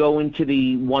 when you go into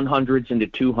the 100s and the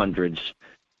 200s,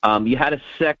 you had a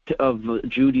sect of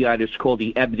Judaizers called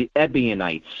the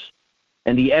Ebionites.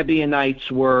 And the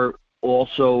Ebionites were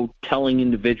also telling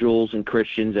individuals and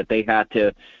Christians that they had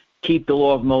to keep the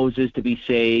law of Moses to be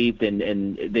saved,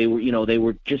 and they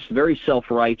were just very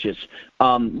self-righteous.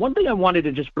 One thing I wanted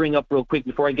to just bring up real quick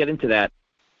before I get into that,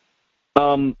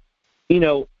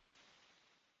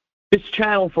 this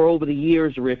channel for over the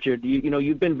years, Richard,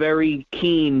 you've been very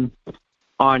keen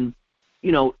on,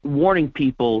 warning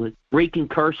people, breaking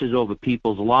curses over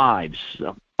people's lives,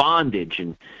 bondage,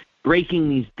 and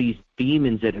breaking these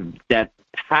demons that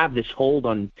have this hold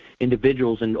on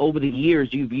individuals. And over the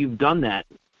years, you've done that.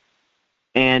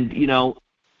 And the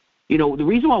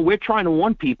reason why we're trying to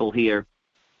warn people here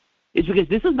is because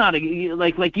this is not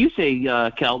like you say,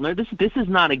 Keltner. This is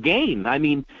not a game. I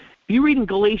mean, you read in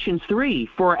Galatians 3,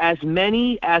 for as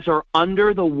many as are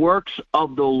under the works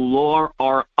of the law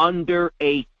are under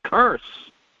a curse.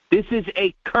 This is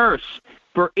a curse,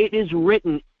 for it is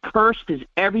written, cursed is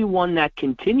everyone that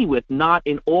continueth not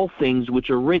in all things which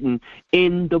are written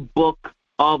in the book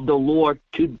of the Lord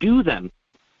to do them.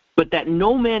 But that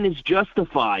no man is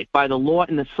justified by the law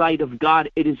in the sight of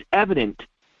God, it is evident,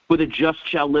 for the just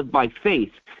shall live by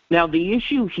faith. Now, the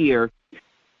issue here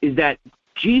is that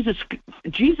Jesus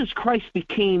Christ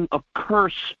became a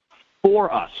curse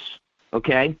for us,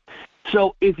 okay?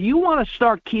 So if you want to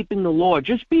start keeping the law,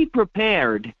 just be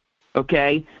prepared,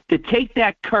 okay, to take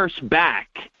that curse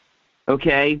back,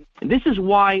 okay? This is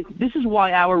why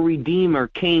our Redeemer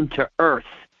came to earth.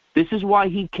 This is why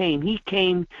he came. He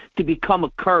came to become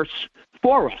a curse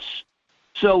for us.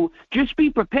 So just be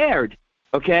prepared,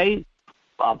 okay?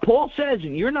 Paul says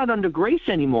you're not under grace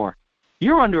anymore.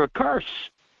 You're under a curse,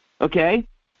 okay?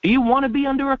 Do you want to be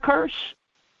under a curse?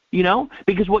 You know,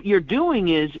 because what you're doing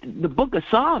is the book of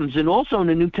Psalms and also in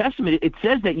the New Testament, it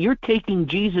says that you're taking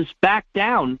Jesus back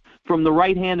down from the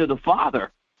right hand of the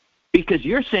Father because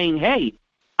you're saying, hey,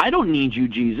 I don't need you,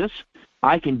 Jesus.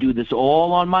 I can do this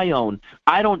all on my own.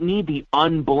 I don't need the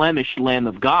unblemished Lamb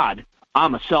of God.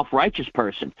 I'm a self-righteous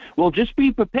person. Well, just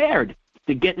be prepared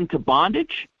to get into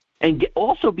bondage and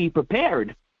also be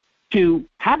prepared to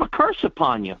have a curse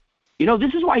upon you. You know,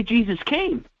 this is why Jesus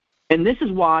came. And this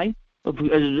is why,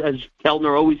 as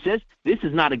Kellner always says, this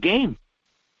is not a game.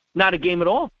 Not a game at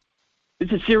all. This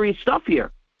is serious stuff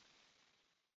here.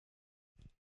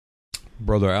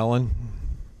 Brother Alan?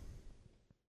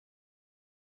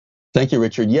 Thank you,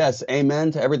 Richard. Yes,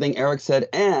 amen to everything Eric said.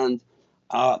 And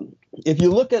if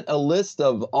you look at a list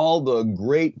of all the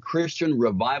great Christian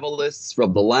revivalists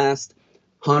from the last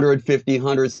 150,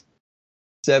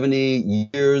 170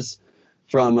 years,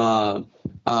 from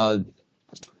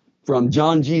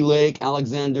John G. Lake,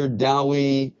 Alexander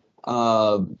Dowie,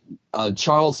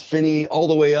 Charles Finney, all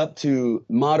the way up to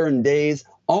modern days,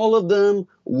 all of them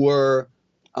were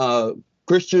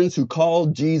Christians who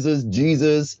called Jesus,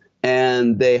 Jesus,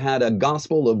 and they had a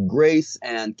gospel of grace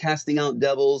and casting out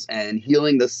devils and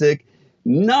healing the sick.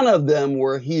 None of them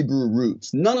were Hebrew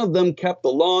roots. None of them kept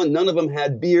the law. None of them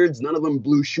had beards. None of them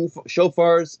blew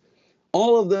shofars.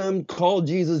 All of them called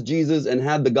Jesus, Jesus, and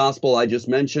had the gospel I just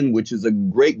mentioned, which is a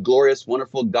great, glorious,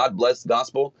 wonderful, God-blessed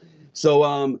gospel.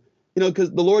 So,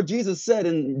 because the Lord Jesus said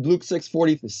in Luke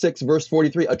 6:46, verse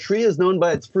 43, a tree is known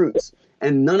by its fruits.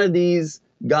 And none of these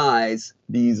guys,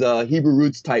 these Hebrew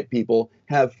roots type people,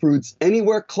 have fruits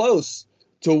anywhere close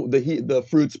to the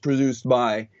fruits produced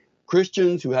by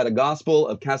Christians who had a gospel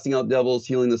of casting out devils,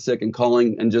 healing the sick, and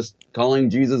calling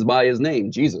Jesus by his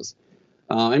name, Jesus.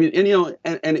 And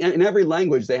in every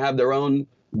language, they have their own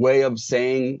way of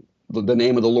saying the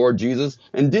name of the Lord Jesus.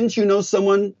 And didn't you know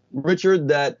someone, Richard,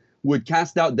 that would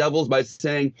cast out devils by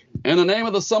saying, in the name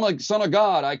of the Son of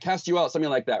God, I cast you out, something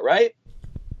like that, right?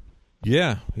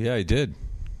 Yeah, I did.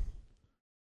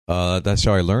 That's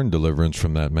how I learned deliverance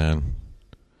from that man.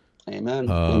 Amen.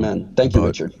 Amen. Thank you,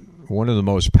 Richard. One of the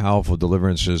most powerful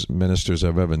deliverance ministers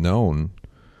I've ever known,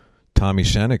 Tommy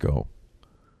Seneco,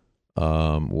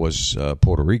 was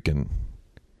Puerto Rican,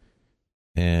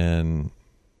 and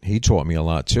he taught me a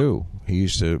lot too. He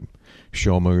used to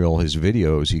show me all his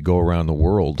videos. He'd go around the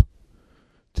world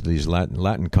to these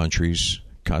Latin countries,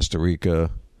 Costa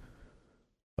Rica,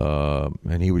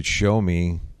 and he would show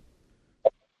me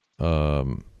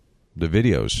the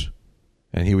videos,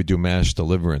 and he would do mass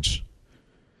deliverance.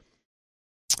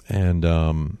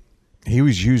 And he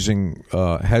was using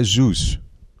Jesus.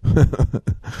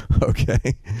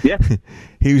 Okay. Yeah.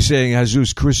 He was saying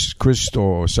Jesus Christo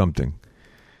or something.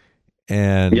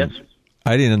 And yes.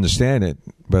 I didn't understand it,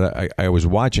 but I was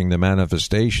watching the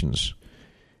manifestations.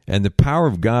 And the power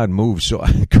of God moved, so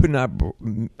I could not...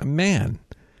 Man,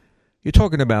 you're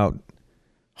talking about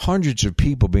hundreds of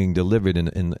people being delivered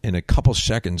in a couple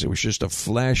seconds. It was just a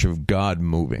flash of God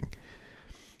moving.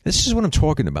 This is what I'm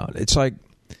talking about. It's like...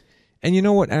 And you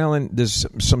know what, Alan? There's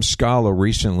some scholar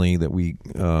recently that we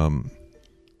been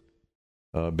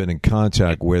in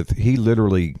contact with. He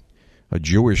literally, a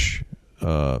Jewish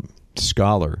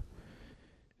scholar,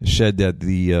 said that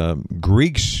the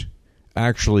Greeks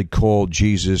actually called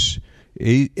Jesus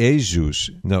Jesus,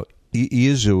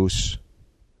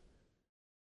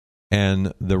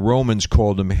 and the Romans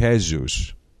called him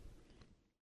Jesus.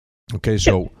 Okay,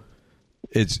 so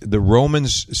it's the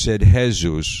Romans said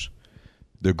Jesus.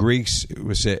 The Greeks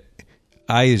would say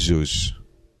Jesus.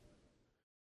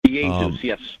 Jesus,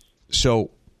 yes.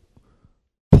 So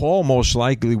Paul most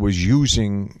likely was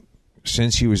using,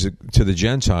 since he was to the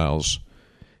Gentiles,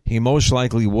 he most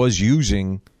likely was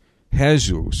using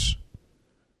Jesus,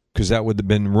 because that would have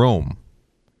been Rome.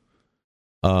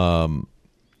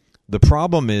 The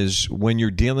problem is when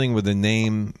you're dealing with a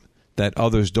name that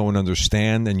others don't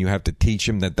understand and you have to teach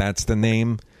them that that's the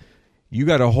name, you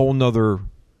got a whole nother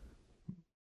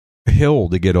hill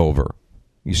to get over.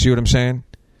 You see what I'm saying?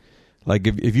 Like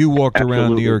if you walked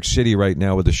around New York City right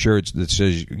now with a shirt that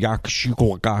says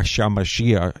Yahshua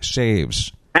Mashiach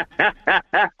saves.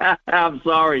 I'm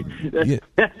sorry.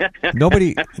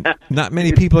 Not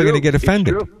many people are going to get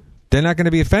offended. They're not going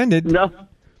to be offended. No.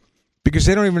 because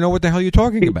they don't even know what the hell you're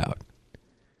talking about.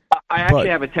 I actually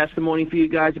have a testimony for you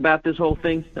guys about this whole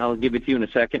thing. I'll give it to you in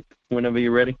a second, whenever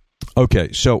you're ready.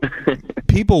 Okay, so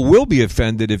people will be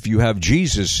offended if you have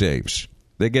Jesus saves.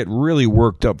 They get really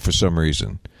worked up for some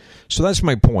reason. So that's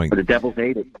my point. But the devil's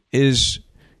hated. Is,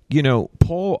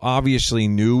 Paul obviously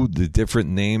knew the different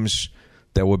names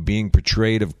that were being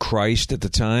portrayed of Christ at the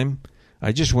time.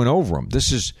 I just went over them.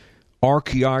 This is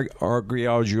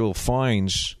archaeological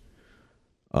finds.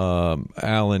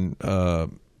 Alan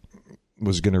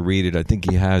was going to read it. I think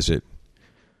he has it.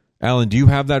 Alan, do you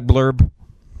have that blurb?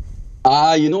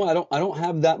 I don't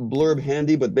have that blurb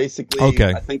handy, but basically,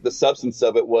 okay. I think the substance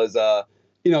of it was,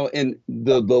 in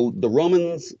the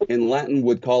Romans in Latin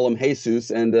would call him Jesus,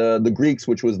 and the Greeks,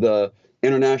 which was the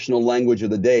international language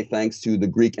of the day, thanks to the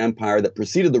Greek Empire that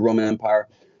preceded the Roman Empire,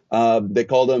 they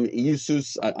called him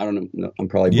Jesus. I don't know. I'm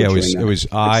probably butchering that. It was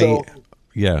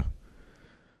yeah.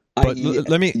 But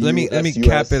let me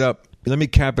cap it up. Let me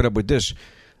cap it up with this: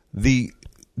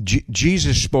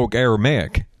 Jesus spoke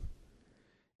Aramaic,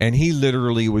 and he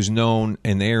literally was known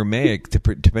in Aramaic to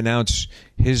pronounce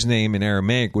his name in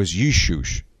Aramaic was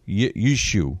Yeshu,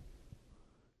 Yeshu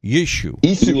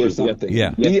or something.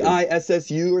 Yeah,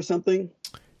 Issu or something.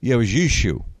 Yeah, it was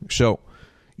Yeshu. So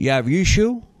you have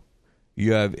Yeshu,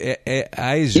 you have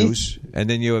Jesus, and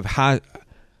then you have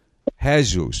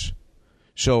Jesus.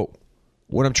 So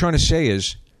what I'm trying to say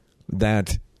is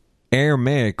that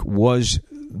Aramaic was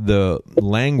the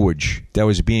language that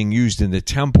was being used in the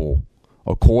temple,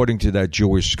 according to that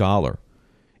Jewish scholar,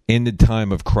 in the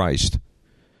time of Christ.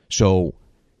 So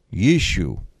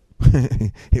Yeshu,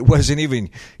 it wasn't even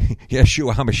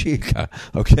Yeshua HaMashiach,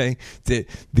 okay?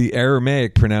 The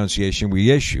Aramaic pronunciation was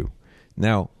Yeshu.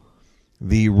 Now,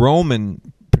 the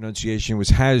Roman pronunciation was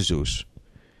Jesus,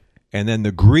 and then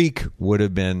the Greek would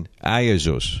have been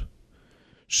Iesus.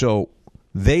 So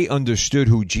they understood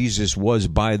who Jesus was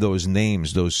by those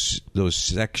names, those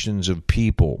sections of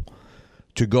people.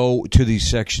 To go to these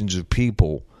sections of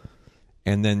people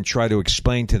and then try to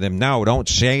explain to them, no, don't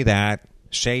say that.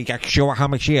 Say Yeshua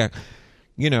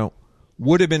HaMashiach.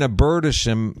 Would have been a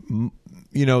burdensome,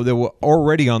 they were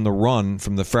already on the run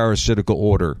from the Pharisaical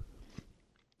order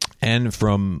and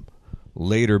from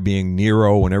later being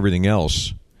Nero and everything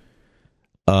else.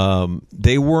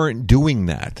 They weren't doing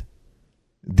that.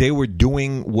 They were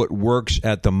doing what works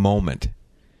at the moment.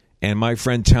 And my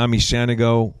friend Tommy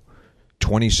Sanago,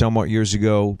 20-somewhat years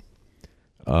ago,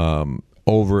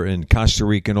 over in Costa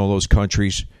Rica and all those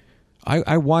countries,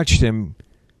 I watched him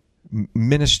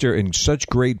minister in such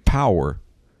great power.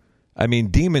 I mean,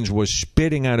 demons were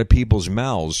spitting out of people's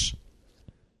mouths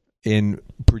in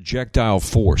projectile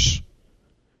force.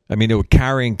 I mean, they were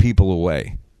carrying people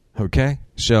away. Okay?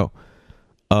 So,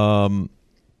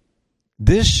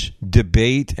 this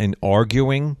debate and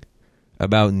arguing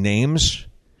about names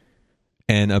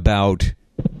and about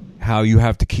how you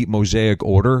have to keep Mosaic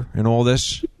order and all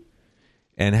this,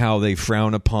 and how they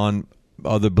frown upon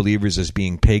other believers as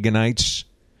being paganites,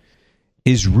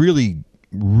 is really,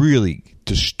 really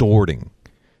distorting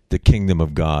the kingdom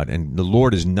of God, and the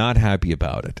Lord is not happy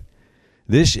about it.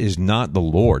 This is not the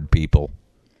Lord, people.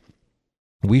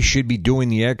 We should be doing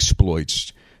the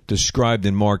exploits described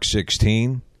in Mark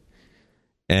 16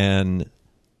 and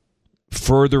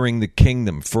furthering the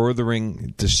kingdom,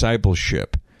 furthering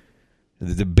discipleship.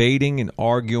 The debating and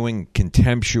arguing,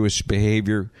 contemptuous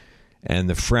behavior, and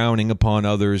the frowning upon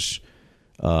others,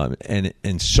 and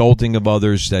insulting of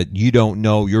others that you don't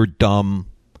know, you're dumb.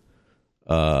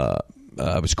 I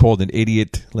was called an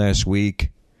idiot last week.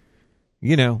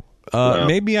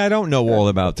 Maybe I don't know all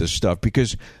about this stuff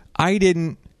because I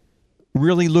didn't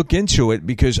really look into it,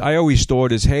 because I always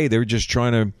thought hey, they're just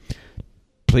trying to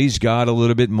please God a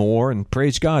little bit more, and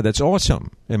praise God. That's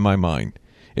awesome in my mind.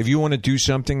 If you want to do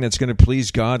something that's going to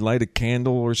please God, light a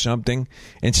candle or something.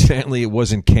 Incidentally, it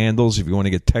wasn't candles. If you want to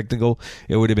get technical,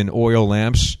 it would have been oil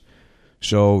lamps.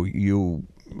 So you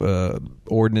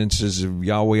ordinances of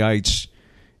Yahwehites,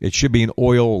 it should be an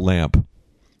oil lamp.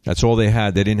 That's all they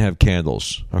had. They didn't have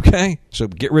candles. Okay? So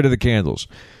get rid of the candles.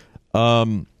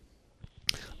 I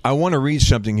want to read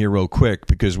something here real quick,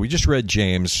 because we just read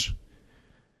James.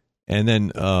 And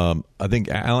then I think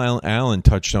Alan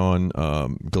touched on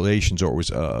Galatians, or it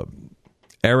was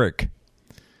Eric,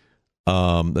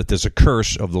 that there's a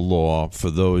curse of the law for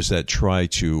those that try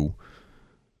to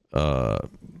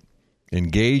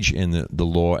engage in the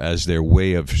law as their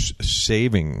way of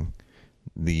saving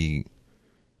the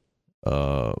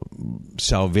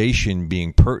salvation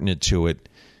being pertinent to it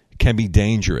can be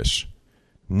dangerous.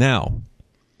 Now,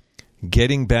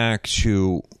 getting back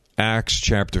to Acts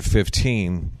chapter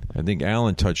 15, I think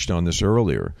Alan touched on this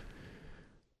earlier.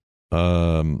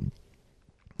 there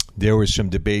was some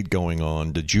debate going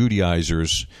on. The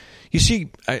Judaizers, you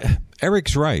see,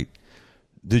 Eric's right.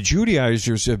 The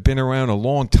Judaizers have been around a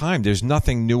long time. There's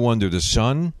nothing new under the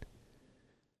sun.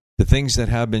 The things that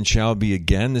have been shall be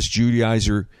again. This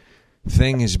Judaizer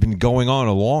thing has been going on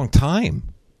a long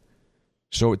time.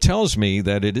 So it tells me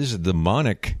that it is a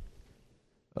demonic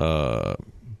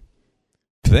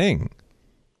thing.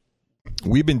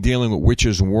 We've been dealing with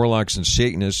witches and warlocks and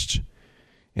Satanists,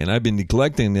 and I've been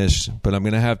neglecting this, but I'm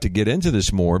going to have to get into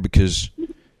this more because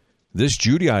this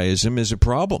Judaism is a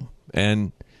problem.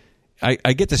 And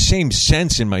I get the same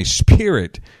sense in my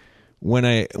spirit when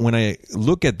I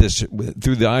look at this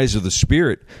through the eyes of the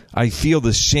Spirit. I feel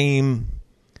the same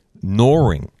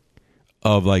gnawing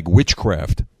of like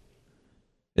witchcraft.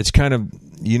 It's kind of,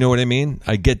 you know what I mean?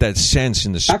 I get that sense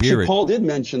in the Spirit. Actually, Paul did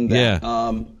mention that.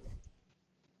 Yeah.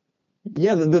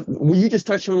 You just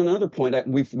touched on another point that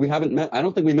we haven't met. I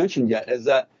don't think we mentioned yet. Is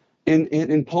that in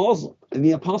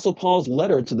the Apostle Paul's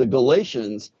letter to the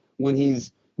Galatians, when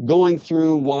he's going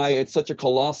through why it's such a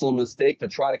colossal mistake to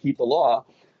try to keep the law,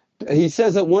 he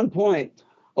says at one point,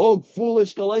 "Oh,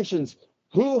 foolish Galatians,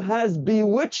 who has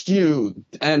bewitched you?"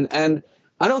 And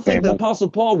I don't think the Apostle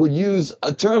Paul would use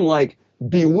a term like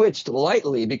bewitched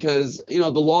lightly, because the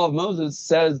law of Moses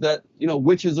says that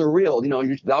witches are real.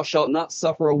 Thou shalt not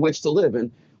suffer a witch to live.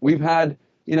 And we've had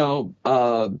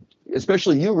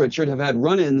especially you, Richard, have had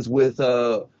run-ins with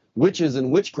witches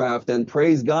and witchcraft, and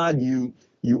praise God you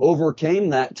overcame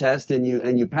that test and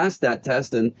you passed that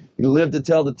test and you lived to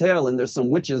tell the tale. And there's some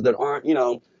witches that aren't,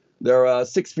 they're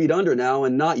 6 feet under now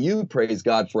and not you, praise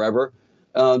God, forever.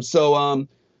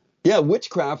 Yeah,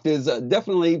 witchcraft is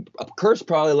definitely a curse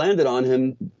probably landed on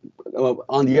him,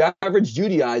 on the average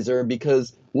Judaizer,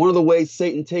 because one of the ways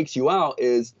Satan takes you out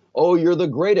is, oh, you're the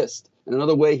greatest. And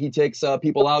another way he takes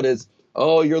people out is,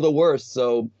 oh, you're the worst.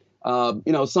 So,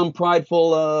 some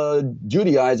prideful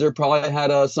Judaizer probably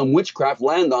had some witchcraft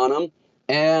land on him.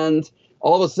 And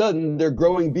all of a sudden they're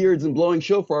growing beards and blowing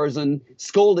shofars and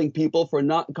scolding people for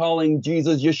not calling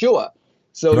Jesus Yeshua.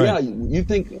 So, right. Yeah, you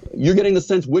think you're getting the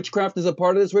sense witchcraft is a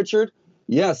part of this, Richard?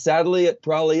 Yeah, sadly, it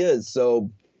probably is. So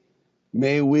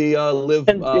may we live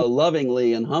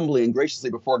lovingly and humbly and graciously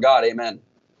before God. Amen.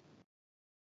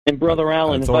 And Brother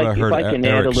Allen, I thought I heard can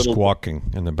Eric add a little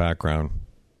squawking in the background.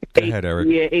 Go ahead, Eric.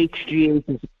 Yeah,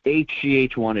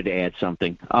 HGH wanted to add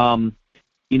something.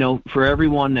 For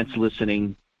everyone that's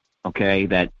listening, okay,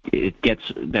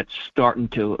 that's starting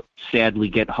to sadly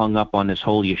get hung up on this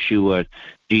whole Yeshua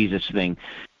Jesus thing.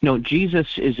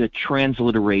 Jesus is a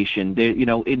transliteration.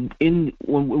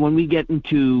 When we get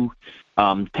into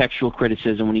textual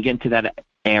criticism, when you get into that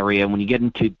area, when you get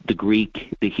into the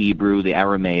Greek, the Hebrew, the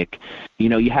Aramaic,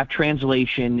 you have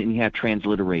translation and you have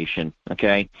transliteration,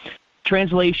 okay?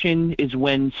 Translation is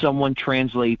when someone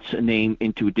translates a name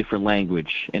into a different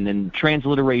language, and then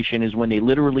transliteration is when they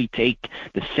literally take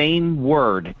the same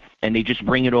word and they just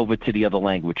bring it over to the other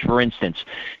language. For instance,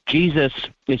 Jesus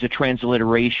is a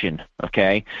transliteration,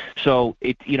 okay? So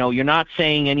you're not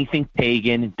saying anything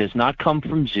pagan. It does not come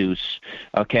from Zeus,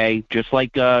 okay? Just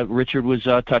like Richard was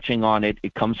touching on it,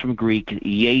 it comes from Greek,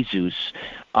 Jesus.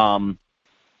 I've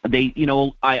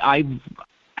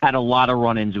had a lot of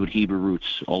run-ins with Hebrew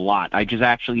roots, a lot. I just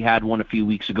actually had one a few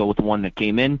weeks ago with the one that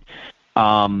came in.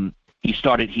 For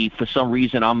some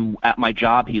reason, I'm at my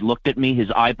job, he looked at me, his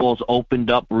eyeballs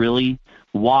opened up really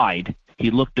wide.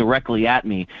 He looked directly at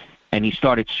me, and he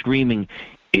started screaming,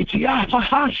 "It's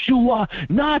Yahshua,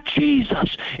 not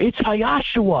Jesus. It's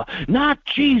Yahshua, not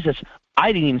Jesus."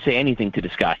 I didn't even say anything to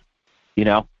this guy,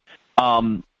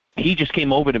 He just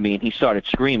came over to me, and he started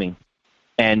screaming.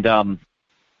 And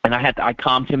I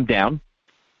calmed him down,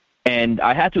 and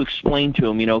I had to explain to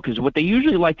him, because what they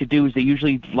usually like to do is they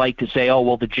usually like to say, oh,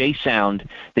 well, the J sound,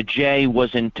 the J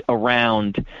wasn't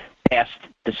around past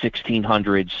the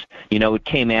 1600s. It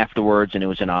came afterwards, and it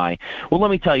was an I. Well,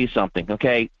 let me tell you something,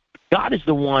 okay? God is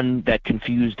the one that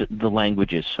confused the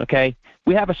languages, okay?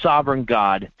 We have a sovereign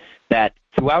God that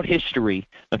throughout history,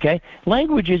 okay,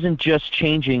 language isn't just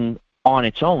changing on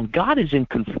its own. God is in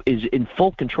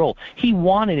full control. He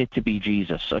wanted it to be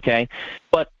Jesus, okay?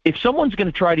 But if someone's going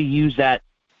to try to use that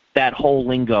whole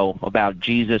lingo about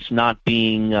Jesus not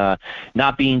being good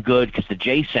because the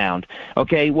J sound,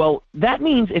 okay, well, that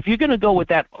means if you're going to go with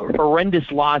that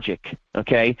horrendous logic,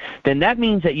 okay, then that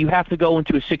means that you have to go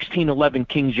into a 1611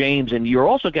 King James, and you're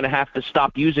also going to have to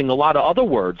stop using a lot of other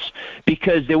words,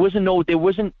 because there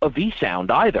wasn't a V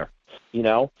sound either,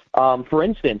 For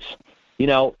instance,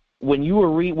 when you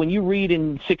read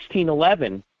in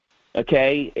 1611,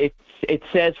 okay, it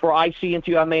says, "For I see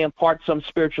into you, I may impart some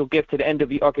spiritual gift to the end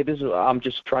of you." Okay, I'm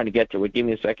just trying to get to it. Give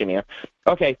me a second here.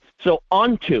 Okay, so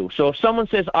unto. So if someone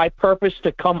says, "I purpose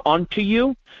to come unto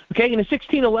you," okay, in the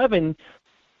 1611,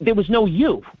 there was no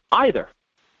you either.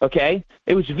 Okay,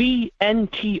 it was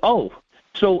VNTO.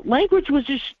 So language was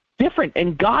just different,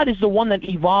 and God is the one that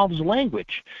evolves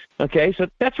language. Okay, so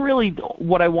that's really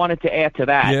what I wanted to add to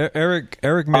that. Yeah,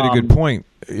 Eric made a good point.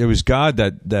 It was God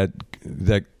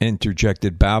that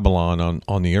interjected Babylon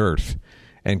on the earth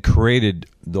and created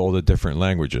all the different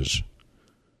languages.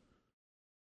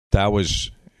 That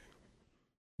was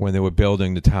when they were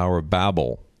building the Tower of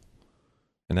Babel,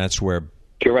 and that's where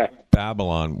correct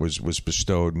Babylon was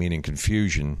bestowed, meaning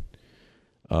confusion.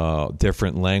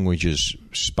 Different languages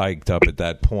spiked up at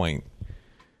that point.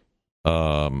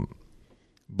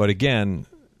 But again,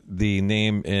 the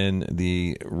name in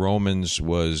the Romans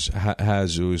was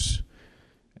Jesus,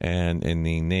 and in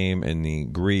the name in the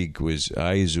Greek was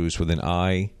Jesus with an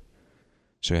I.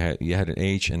 So you had an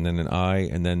H and then an I,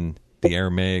 and then the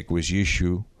Aramaic was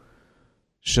Yeshu.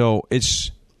 So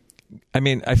it's, I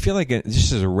mean, I feel like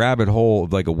this is a rabbit hole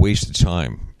of like a waste of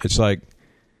time. It's like,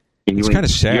 it's kind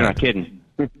of sad. You're not kidding.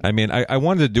 I mean, I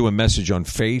wanted to do a message on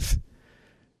faith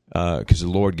because the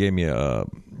Lord gave me I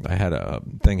had a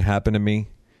thing happen to me.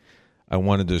 I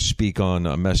wanted to speak on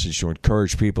a message to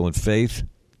encourage people in faith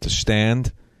to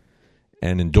stand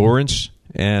and endurance.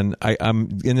 And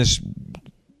I'm in this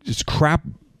crap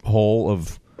hole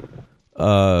of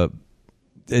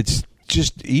it's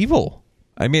just evil.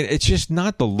 I mean, it's just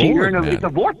not the Lord, man. It's a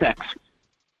vortex.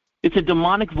 It's a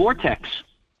demonic vortex.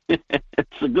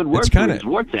 It's a good word for it.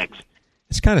 Vortex.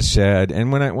 It's kind of sad, and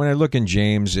when I look in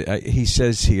James, he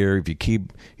says here, if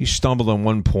you stumble on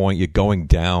one point, you're going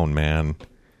down, man.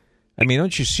 I mean,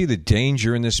 don't you see the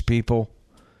danger in this, people?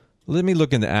 Let me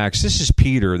look into Acts. This is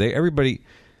Peter. The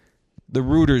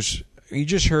rooters. You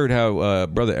just heard how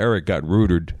Brother Eric got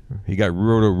rooted. He got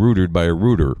rooted by a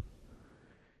rooter,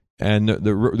 and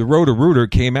the rooter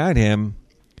came at him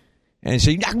and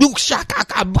said,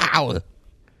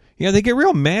 "Yeah, they get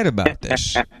real mad about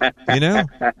this, you know?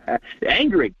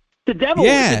 Angry. The devil.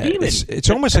 Yeah, the demon. It's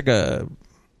almost like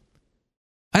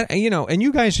and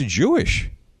you guys are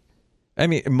Jewish. I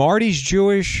mean, Marty's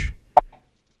Jewish.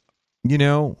 You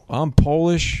know, I'm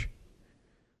Polish.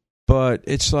 But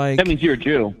it's like... That means you're a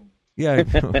Jew. Yeah,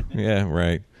 yeah,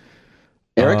 right.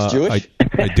 Eric's Jewish?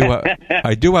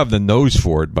 I do have the nose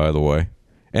for it, by the way.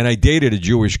 And I dated a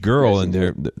Jewish girl, and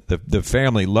the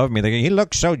family loved me. They go, "He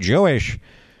looks so Jewish."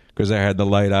 Because I had the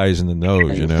light eyes and the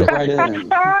nose, you know. Fit right in.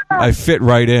 I fit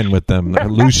right in with them.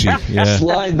 Lucy, yeah.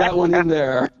 Slide that one in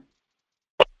there.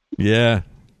 Yeah,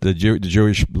 the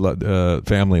Jewish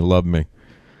family loved me.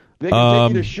 They can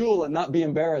take you to shul and not be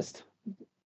embarrassed.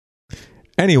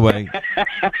 Anyway,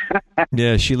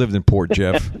 yeah, she lived in Port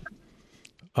Jeff.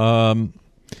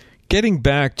 Getting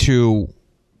back to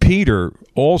Peter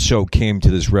also came to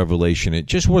this revelation. It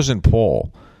just wasn't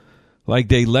Paul. Like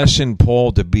they lessoned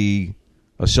Paul to be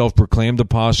a self-proclaimed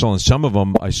apostle, and some of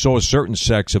them, I saw certain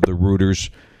sects of the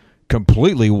rooters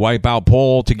completely wipe out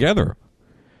Paul altogether.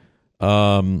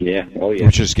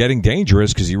 Which is getting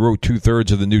dangerous because he wrote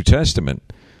 2/3 of the New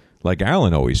Testament, like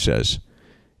Alan always says.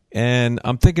 And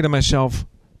I'm thinking to myself,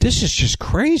 this is just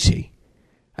crazy.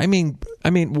 I mean,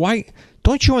 why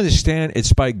don't you understand?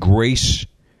 It's by grace.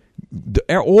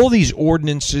 All these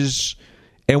ordinances.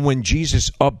 And when Jesus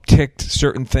upticked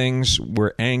certain things,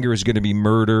 where anger is going to be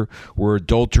murder, where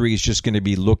adultery is just going to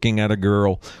be looking at a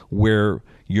girl, where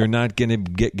you're not going to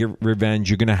get revenge,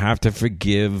 you're going to have to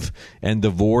forgive, and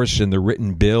divorce and the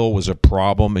written bill was a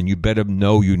problem, and you better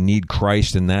know you need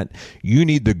Christ in that. You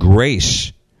need the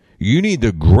grace. You need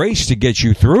the grace to get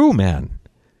you through, man.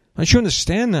 Don't you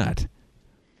understand that?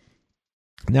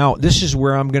 Now, this is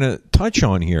where I'm going to touch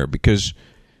on here, because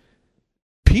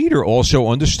Peter also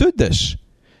understood this.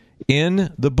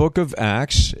 In the book of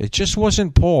Acts, it just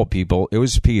wasn't Paul, people. It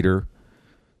was Peter.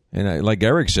 And like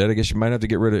Eric said, I guess you might have to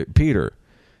get rid of Peter.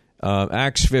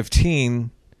 Acts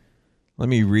 15, let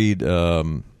me read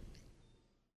verse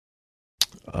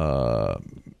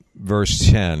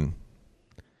 10.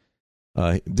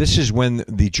 This is when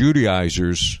the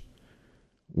Judaizers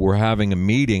were having a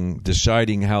meeting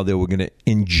deciding how they were going to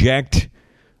inject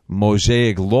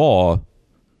Mosaic law.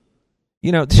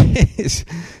 You know, this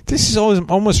is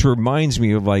almost reminds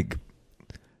me of like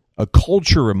a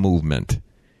culture movement.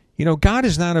 You know, God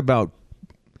is not about,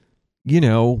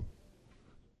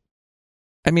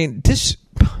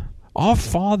 our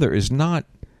Father is not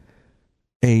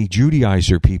a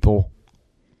Judaizer, people.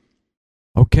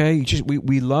 Okay?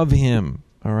 We love him,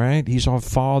 all right? He's our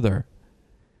Father.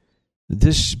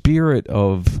 This spirit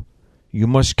of You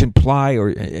must comply,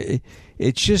 or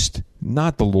it's just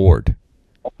not the Lord.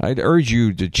 I'd urge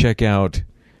you to check out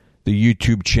the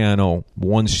YouTube channel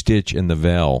One Stitch in the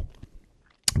Veil.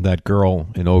 That girl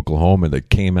in Oklahoma that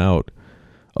came out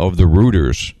of the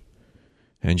rooters,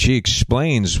 and she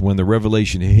explains when the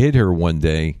revelation hit her one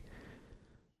day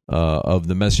of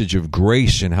the message of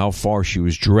grace and how far she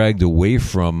was dragged away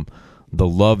from the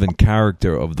love and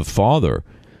character of the Father,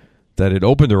 that it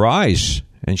opened her eyes,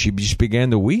 and she just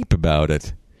began to weep about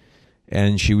it.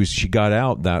 And she got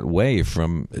out that way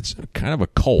from, it's kind of a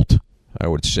cult, I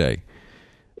would say.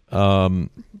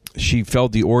 She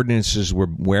felt the ordinances were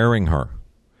wearing her.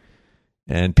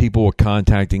 And people were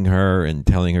contacting her and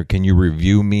telling her, "Can you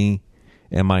review me?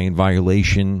 Am I in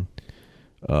violation?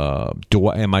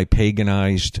 Am I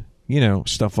paganized?"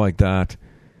 Stuff like that.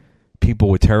 People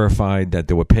were terrified that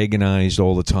they were paganized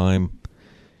all the time.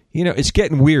 It's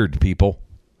getting weird, people.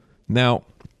 Now,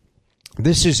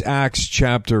 this is Acts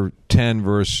chapter 10,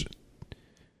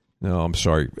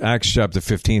 Acts chapter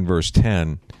 15, verse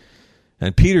 10.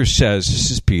 And Peter says,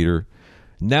 this is Peter,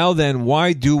 "Now then,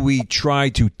 why do we try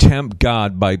to tempt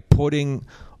God by putting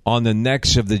on the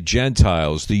necks of the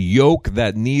Gentiles the yoke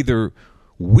that neither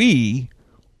we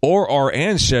or our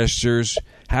ancestors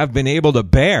have been able to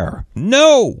bear?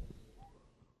 No!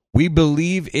 We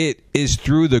believe it is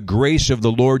through the grace of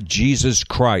the Lord Jesus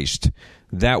Christ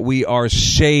that we are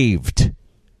saved."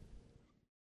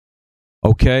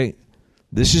 Okay?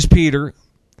 This is Peter,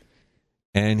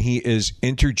 and he is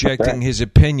interjecting his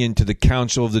opinion to the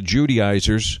council of the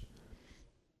Judaizers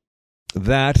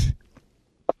that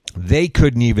they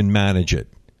couldn't even manage it.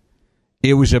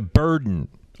 It was a burden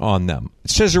on them.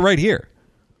 It says it right here.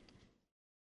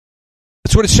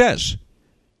 That's what it says.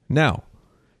 Now,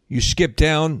 you skip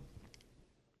down,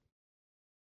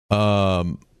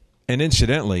 and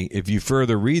incidentally, if you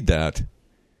further read that,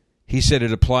 he said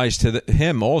it applies to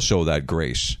him also, that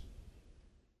grace.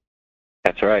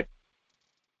 That's right.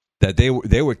 That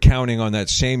they were counting on that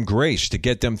same grace to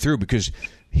get them through, because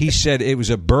he said it was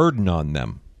a burden on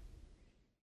them.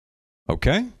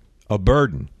 Okay? A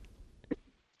burden.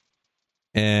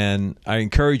 And I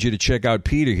encourage you to check out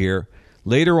Peter here.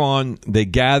 Later on, they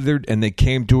gathered and they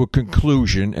came to a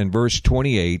conclusion in verse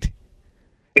 28,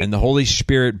 and the Holy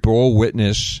Spirit bore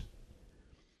witness.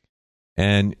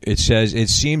 And it says, "It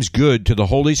seems good to the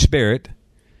Holy Spirit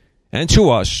and to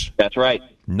us." That's right.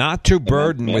 "Not to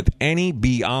burden with any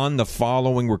beyond the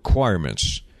following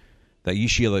requirements, that ye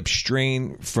shall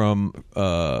abstain from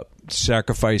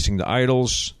sacrificing to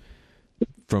idols,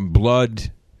 from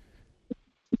blood,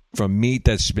 from meat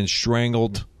that's been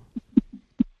strangled,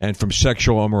 and from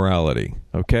sexual immorality."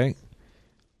 Okay?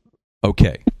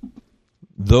 Okay.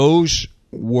 Those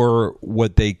were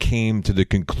what they came to the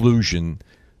conclusion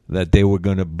that they were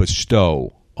going to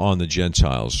bestow on the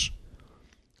Gentiles.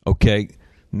 Okay?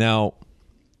 Now,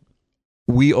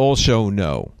 we also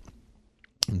know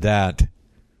that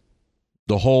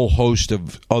the whole host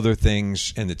of other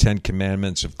things, and the Ten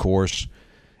Commandments, of course,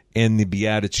 and the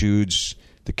Beatitudes,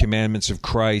 the commandments of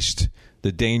Christ,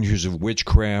 the dangers of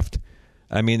witchcraft.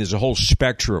 I mean, there's a whole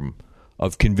spectrum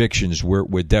of convictions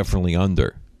we're definitely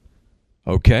under.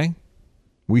 Okay?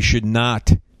 We should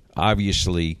not,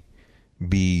 obviously,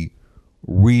 be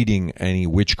reading any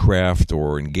witchcraft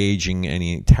or engaging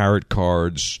any tarot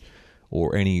cards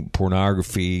or any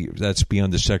pornography. That's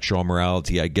beyond the sexual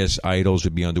immorality. I guess idols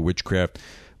would be under witchcraft.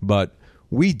 But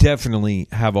we definitely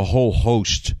have a whole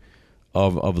host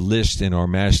of lists in our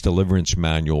mass deliverance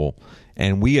manual,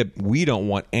 and we don't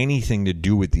want anything to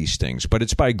do with these things. But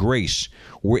it's by grace.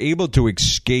 We're able to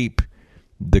escape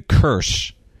the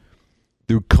curse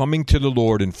through coming to the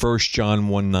Lord and 1 John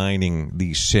 1:9ing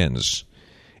these sins.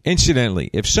 Incidentally,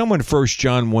 if someone 1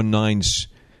 John 1:9s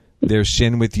their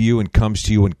sin with you and comes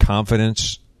to you in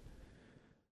confidence,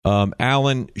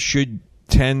 Alan, should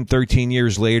 10, 13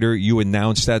 years later you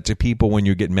announce that to people when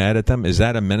you get mad at them? Is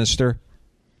that a minister?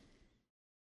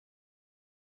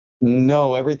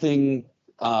 No, everything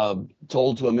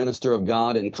told to a minister of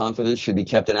God in confidence should be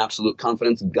kept in absolute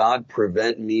confidence. God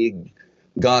prevent me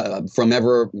from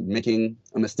ever making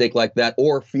a mistake like that,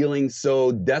 or feeling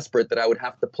so desperate that I would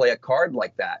have to play a card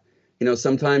like that.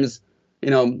 Sometimes,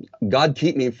 God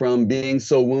keep me from being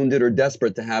so wounded or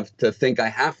desperate to have to think I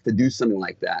have to do something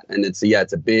like that. And it's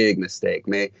a big mistake.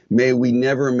 May we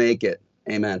never make it.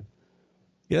 Amen.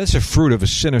 Yeah, that's a fruit of a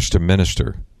sinister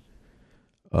minister.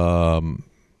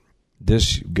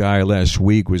 This guy last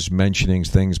week was mentioning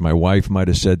things my wife might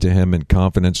have said to him in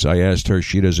confidence. I asked her,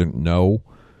 she doesn't know.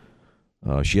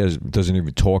 She doesn't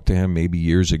even talk to him, maybe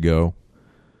years ago.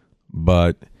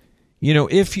 But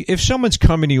if someone's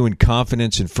coming to you in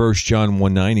confidence in 1 John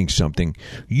 1:9ing something,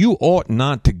 you ought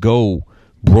not to go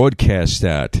broadcast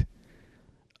that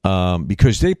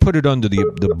because they put it under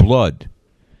the blood.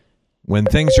 When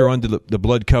things are under the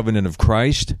blood covenant of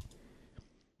Christ,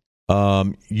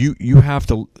 you have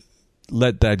to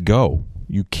let that go.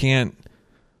 You can't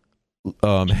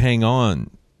hang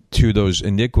on to those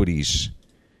iniquities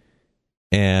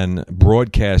and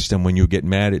broadcast them when you get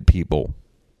mad at people.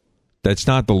 That's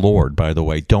not the Lord, by the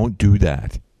way. Don't do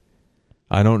that.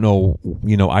 I don't know.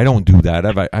 I don't do that.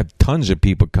 I've tons of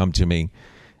people come to me,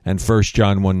 and 1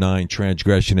 John 1:9,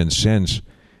 transgression and sins,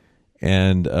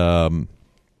 and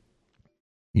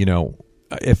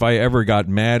if I ever got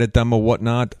mad at them or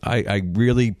whatnot, I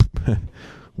really,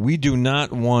 we do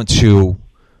not want to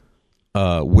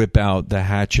whip out the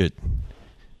hatchet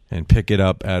and pick it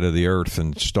up out of the earth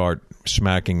and start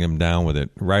smacking them down with it.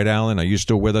 Right, Alan? Are you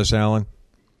still with us, Alan?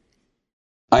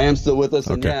 I am still with us,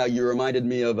 and okay. Yeah, you reminded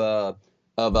me of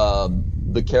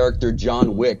the character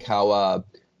John Wick, how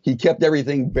he kept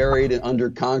everything buried and under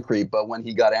concrete, but when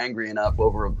he got angry enough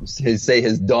over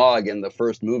his dog in the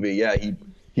first movie, yeah,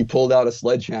 he pulled out a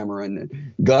sledgehammer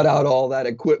and got out all that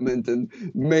equipment. And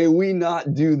may we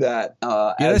not do that?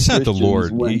 That's not the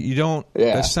Lord. You don't.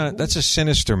 Yeah. That's a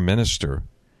sinister minister.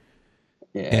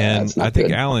 Yeah, and I think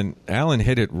good. Alan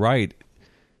hit it right.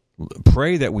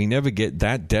 Pray that we never get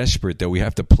that desperate that we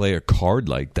have to play a card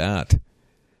like that.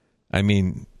 I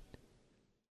mean,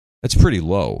 that's pretty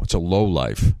low. It's a low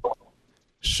life.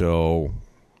 So,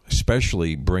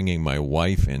 especially bringing my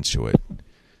wife into it.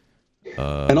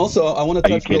 And also, I want to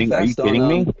touch real fast on... Are you kidding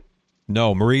me?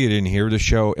 No, Maria didn't hear the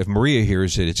show. If Maria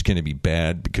hears it, it's going to be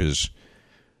bad because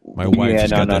my wife has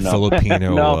got that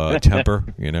Filipino temper,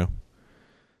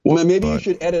 Well, maybe you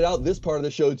should edit out this part of the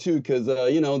show, too, because,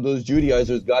 those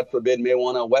Judaizers, God forbid, may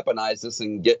want to weaponize this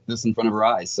and get this in front of her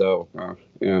eyes. So,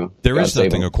 there is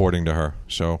nothing according to her.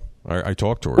 So I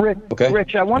talked to her.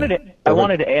 Rich, I wanted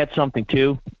to add something,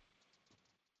 too.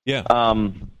 Yeah.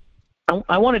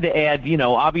 I wanted to add,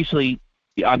 obviously,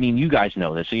 I mean, you guys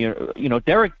know this.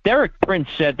 Derek Prince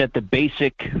said that the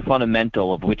basic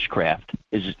fundamental of witchcraft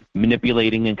is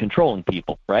manipulating and controlling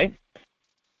people, right?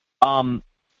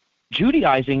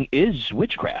 Judaizing is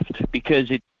witchcraft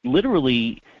because it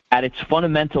literally, at its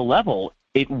fundamental level,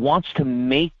 it wants to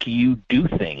make you do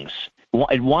things.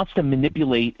 It wants to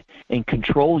manipulate and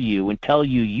control you and tell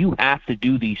you have to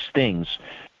do these things,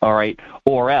 all right,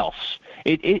 or else.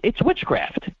 It's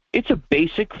witchcraft. It's a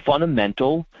basic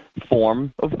fundamental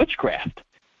form of witchcraft,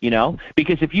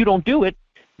 because if you don't do it,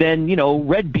 then,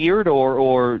 Redbeard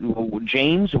or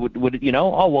James would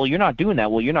oh, well, you're not doing that.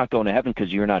 Well, you're not going to heaven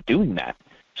because you're not doing that.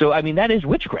 So, I mean, that is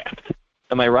witchcraft.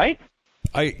 Am I right?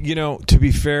 To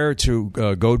be fair to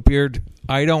Goatbeard,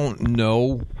 I don't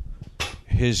know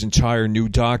his entire new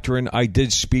doctrine. I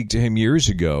did speak to him years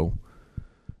ago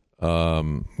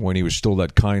when he was still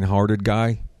that kind-hearted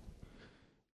guy.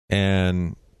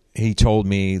 And he told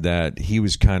me that he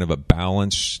was kind of a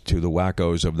balance to the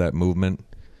wackos of that movement.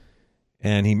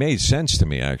 And he made sense to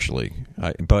me, actually.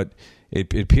 But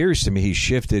it appears to me he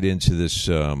shifted into this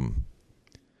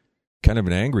kind of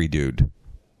an angry dude.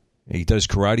 He does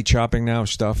karate chopping now,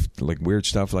 stuff, like weird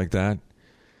stuff like that.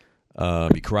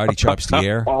 He karate chops the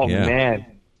air. Oh, yeah. Man.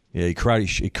 Yeah, he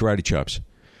karate chops.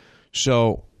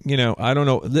 So, I don't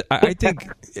know. I think,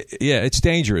 it's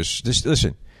dangerous.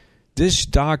 Listen, this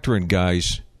doctrine,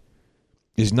 guys,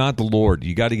 is not the Lord.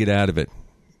 You got to get out of it.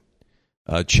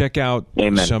 Check out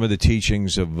Amen. Some of the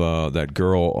teachings of that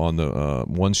girl on the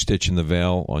One Stitch in the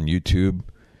Veil on YouTube.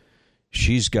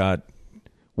 She's got...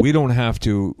 We don't have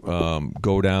to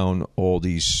go down all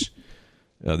these...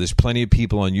 there's plenty of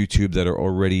people on YouTube that are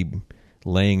already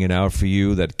laying it out for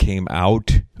you that came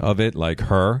out of it, like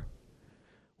her,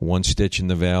 One Stitch in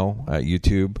the Veil at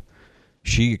YouTube.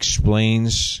 She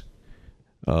explains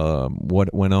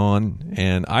what went on,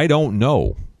 and I don't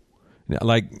know.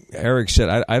 Like Eric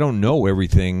said, I don't know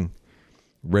everything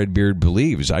Redbeard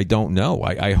believes. I don't know.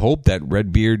 I hope that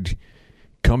Redbeard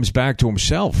comes back to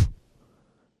himself.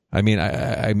 I mean,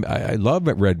 I love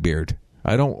Redbeard.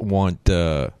 I don't want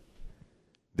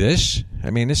this. I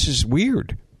mean, this is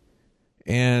weird.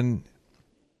 And,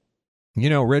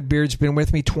 Redbeard's been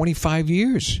with me 25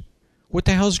 years. What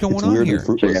the hell's going on here?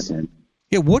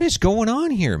 Yeah, what is going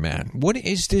on here, man? What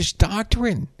is this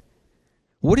doctrine?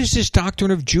 What is this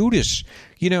doctrine of Judas?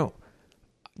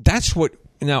 That's what...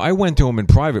 Now, I went to him in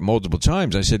private multiple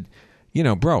times. I said,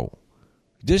 bro,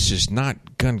 this is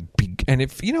not going to be... And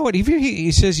if, if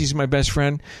he says he's my best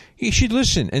friend, he should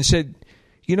listen and said,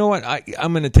 you know what?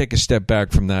 I'm going to take a step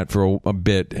back from that for a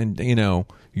bit. And,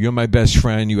 you're my best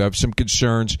friend. You have some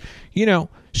concerns.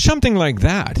 Something like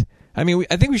that. I mean,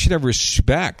 I think we should have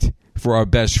respect for our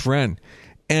best friend.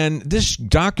 And this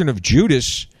doctrine of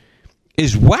Judas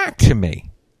is whack to me.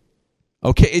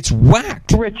 Okay, it's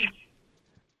whacked. Rich,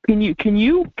 can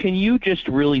you just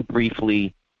really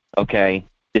briefly,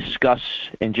 discuss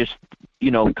and just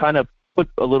kind of put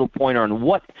a little pointer on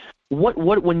what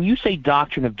when you say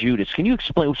doctrine of Judas? Can you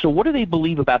explain? So, what do they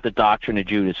believe about the doctrine of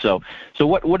Judas? So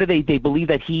what do they believe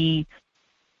that he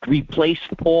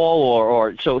replaced Paul,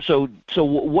 or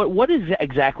what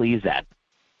exactly is that?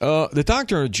 The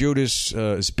doctrine of Judas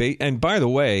is and by the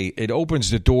way, it opens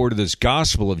the door to this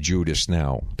gospel of Judas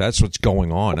now. That's what's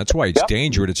going on. That's why it's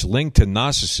dangerous. It's linked to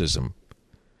Gnosticism.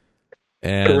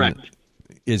 And correct.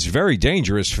 It's very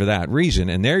dangerous for that reason,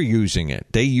 and they're using it.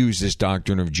 They use this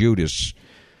doctrine of Judas,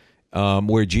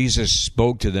 where Jesus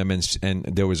spoke to them, and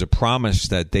there was a promise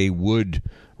that they would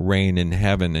reign in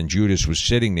heaven, and Judas was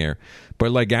sitting there.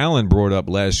 But like Alan brought up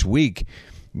last week,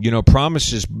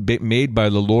 promises made by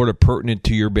the Lord are pertinent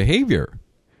to your behavior.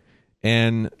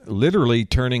 And literally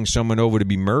turning someone over to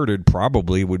be murdered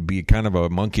probably would be kind of a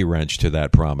monkey wrench to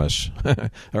that promise.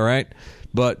 All right?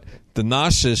 But the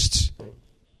Gnostics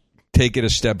take it a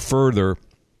step further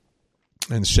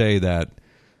and say that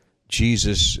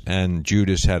Jesus and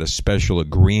Judas had a special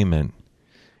agreement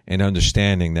and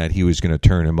understanding that he was going to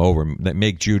turn him over, that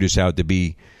make Judas out to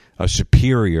be a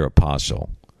superior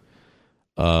apostle.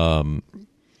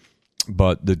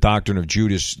 But the doctrine of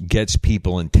Judas gets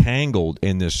people entangled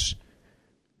in this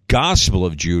gospel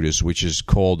of Judas, which is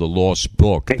called the Lost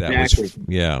Book. Exactly.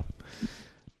 In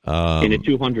the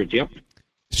 200s, yep.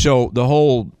 So the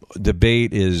whole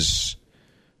debate is,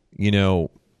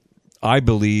 I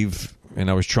believe, and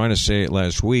I was trying to say it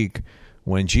last week,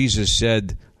 when Jesus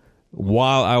said,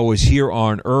 while I was here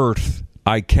on earth,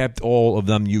 I kept all of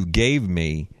them you gave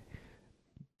me,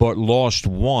 but lost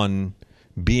one,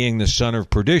 being the son of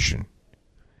perdition.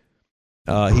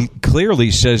 He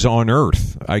clearly says on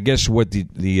earth. I guess what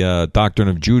the doctrine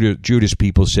of Judas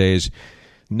people say is,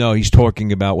 no, he's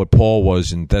talking about what Paul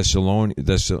was in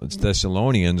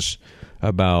Thessalonians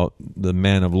about the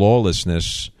man of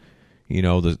lawlessness,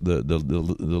 the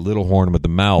little horn with the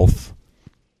mouth,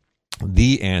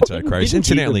 the Antichrist.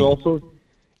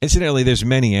 Incidentally, there's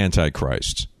many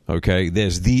Antichrists. Okay,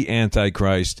 there's the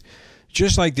Antichrist,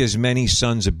 just like there's many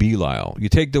sons of Belial. You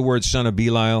take the word son of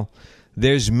Belial,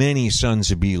 there's many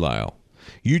sons of Belial.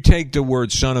 You take the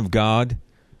word son of God,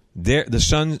 the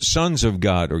sons of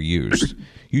God are used.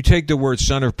 You take the word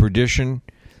son of perdition,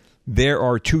 there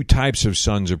are two types of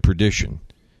sons of perdition,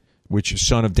 which is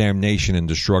son of damnation and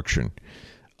destruction.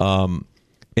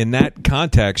 In that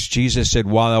context, Jesus said,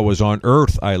 while I was on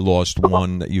earth, I lost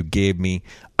one that you gave me.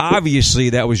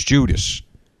 Obviously, that was Judas,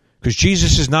 because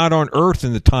Jesus is not on earth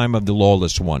in the time of the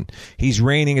lawless one. He's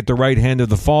reigning at the right hand of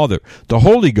the Father. The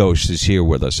Holy Ghost is here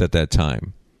with us at that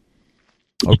time.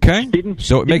 Okay?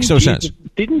 So it makes no sense.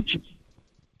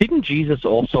 Didn't Jesus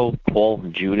also call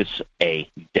Judas a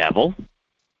devil?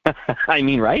 I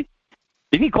mean, right?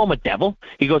 Didn't he call him a devil?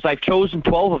 He goes, I've chosen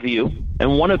 12 of you,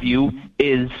 and one of you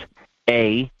is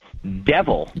a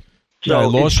devil. So I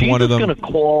lost one of them. Going to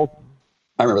call?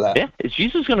 I remember that. Yeah, is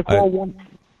Jesus going to call one?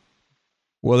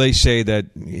 Well, they say that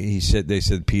they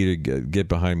said, Peter, get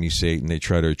behind me, Satan. They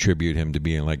try to attribute him to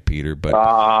being like Peter,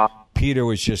 but Peter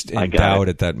was just in doubt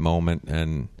at that moment,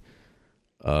 and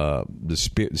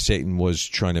Satan was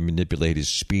trying to manipulate his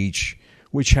speech,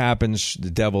 which happens.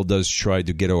 The devil does try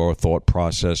to get our thought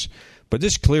process, but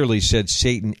this clearly said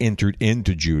Satan entered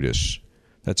into Judas.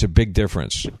 That's a big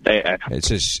difference. It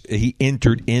says he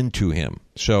entered into him.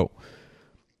 So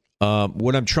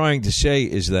what I'm trying to say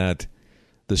is that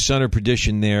the son of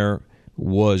perdition there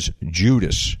was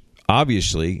Judas.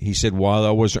 Obviously, he said, while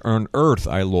I was on earth,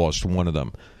 I lost one of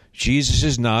them. Jesus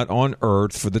is not on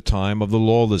earth for the time of the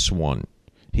lawless one.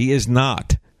 He is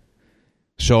not.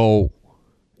 So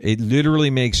it literally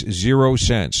makes zero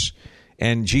sense.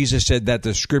 And Jesus said that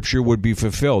the scripture would be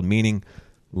fulfilled, meaning,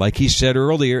 like he said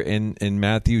earlier in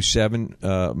Matthew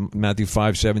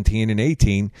 5:17 and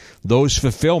 18, those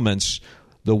fulfillments,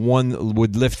 the one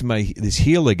would lift his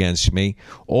heel against me.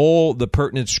 All the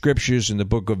pertinent scriptures in the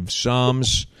book of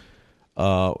Psalms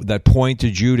that point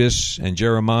to Judas and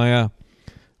Jeremiah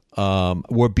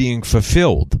were being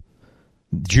fulfilled.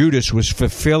 Judas was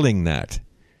fulfilling that.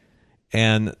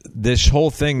 And this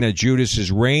whole thing that Judas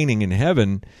is reigning in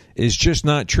heaven is just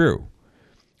not true.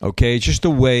 Okay, it's just a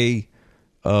way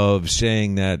of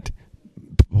saying that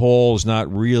Paul's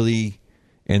not really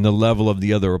in the level of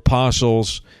the other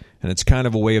apostles, And it's kind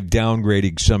of a way of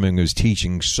downgrading someone who's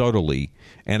teaching subtly,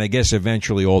 and I guess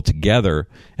eventually altogether.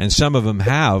 And some of them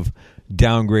have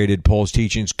downgraded Paul's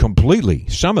teachings completely.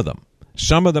 Some of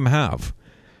them have.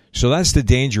 So that's the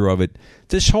danger of it.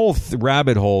 This whole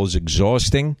rabbit hole is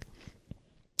exhausting.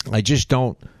 I just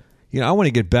don't, I want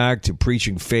to get back to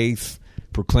preaching faith,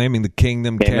 proclaiming the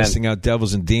kingdom, Amen. Casting out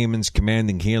devils and demons,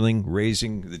 commanding healing,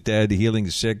 raising the dead, healing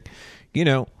the sick.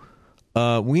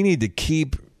 We need to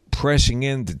keep pressing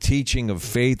into teaching of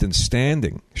faith and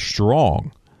standing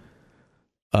strong.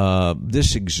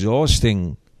 This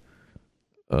exhausting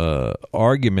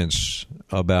arguments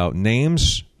about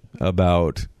names,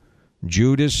 about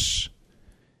Judas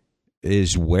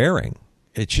is wearing.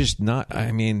 It's just not,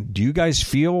 do you guys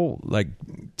feel like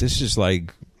this is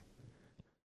like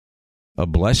a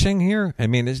blessing here?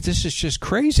 This is just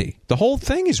crazy. The whole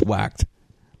thing is whacked.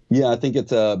 Yeah, I think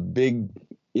it's a big,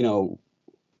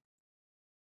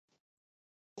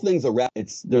 things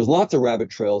there's lots of rabbit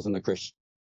trails in the Christian.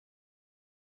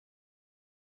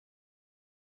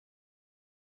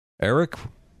 Eric?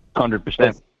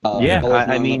 100%. Yeah,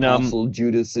 Apostle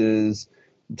Judas's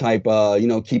type,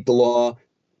 keep the law.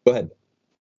 Go ahead.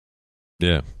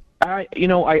 Yeah.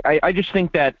 I just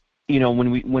think that,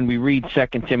 when we read 2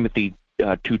 Timothy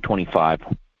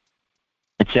 2:25,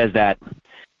 it says that,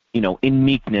 in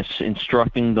meekness,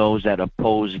 instructing those that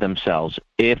oppose themselves,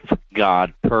 if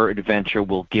God peradventure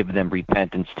will give them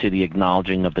repentance to the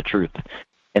acknowledging of the truth,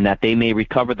 and that they may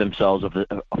recover themselves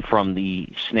from the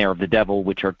snare of the devil,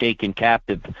 which are taken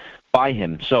captive by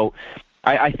him. So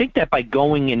I think that by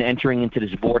going and entering into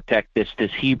this vortex,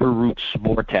 this Hebrew roots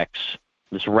vortex,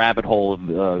 this rabbit hole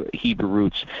of Hebrew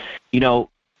roots,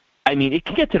 it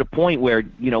can get to the point where,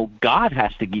 God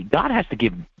has to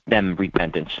give them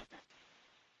repentance.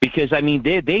 Because they're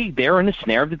in the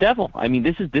snare of the devil.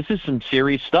 This is some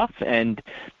serious stuff, and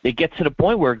it gets to the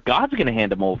point where God's going to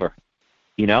hand them over,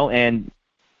 and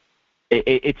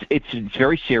it's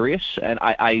very serious. And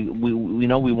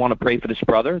we want to pray for this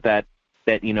brother that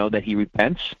he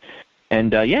repents.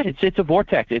 And it's a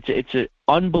vortex. It's an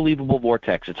unbelievable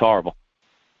vortex. It's horrible.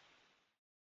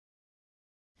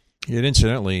 Yet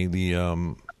incidentally,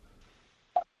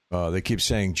 they keep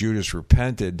saying Judas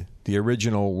repented. The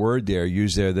original word there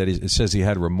used there it says he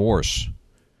had remorse.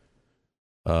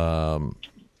 There's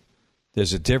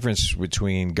a difference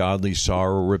between godly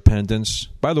sorrow, repentance.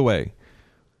 By the way,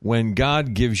 when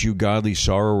God gives you godly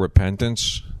sorrow,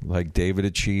 repentance, like David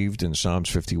achieved in Psalms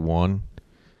 51,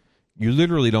 you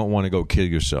literally don't want to go kill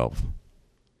yourself.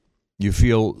 You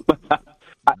feel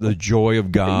the joy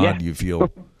of God. Yeah. You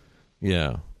feel,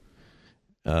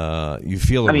 you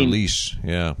feel a release.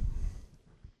 Yeah.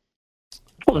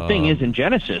 Well, the thing is, in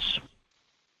Genesis,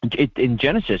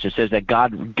 it says that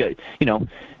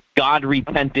God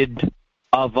repented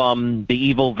of the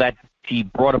evil that he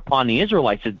brought upon the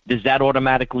Israelites. Does that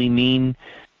automatically mean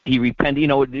he repented?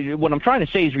 What I'm trying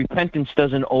to say is repentance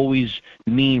doesn't always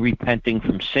mean repenting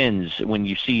from sins when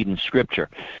you see it in Scripture.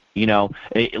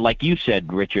 Like you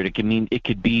said, Richard, it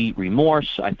could be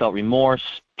remorse. I felt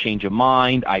remorse, change of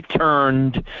mind, I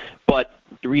turned. But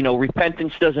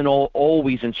repentance doesn't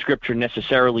always in Scripture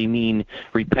necessarily mean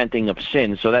repenting of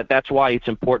sin. So that's why it's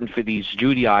important for these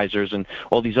Judaizers and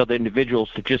all these other individuals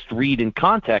to just read in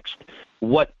context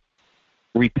what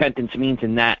repentance means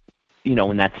in that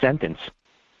sentence.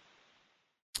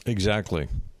 Exactly.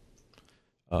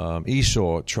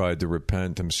 Esau tried to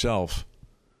repent himself,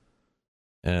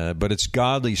 but it's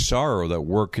godly sorrow that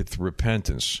worketh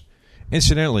repentance.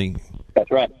 Incidentally, that's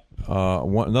right.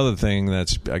 Another thing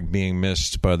that's being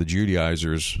missed by the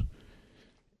Judaizers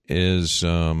is they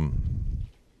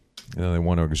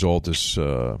want to exalt this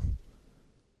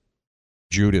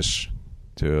Judas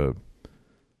to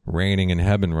reigning in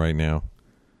heaven right now,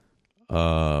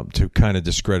 to kind of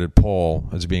discredit Paul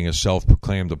as being a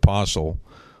self-proclaimed apostle.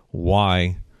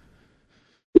 Why?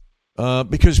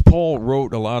 Because Paul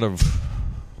wrote a lot of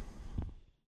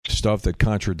stuff that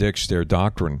contradicts their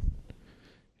doctrine.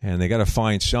 And they got to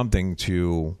find something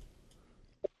to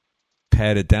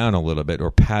pat it down a little bit.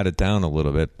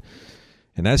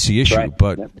 And that's the issue. Right.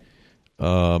 But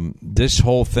this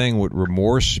whole thing with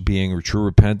remorse being true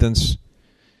repentance,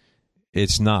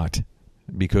 it's not.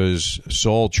 Because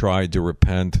Saul tried to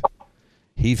repent.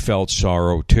 He felt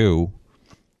sorrow too.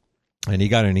 And he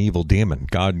got an evil demon.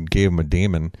 God gave him a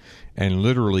demon and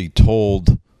literally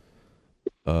told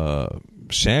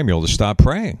Samuel to stop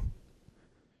praying.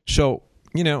 So,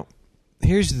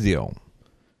 here's the deal.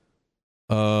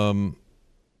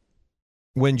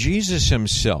 When Jesus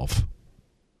himself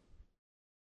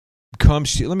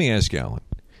comes to you, let me ask Alan.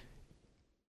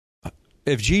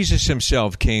 If Jesus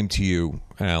himself came to you,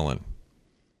 Alan,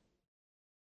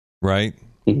 right?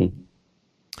 Mm-hmm.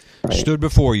 Right. Stood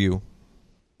before you,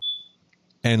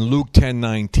 and Luke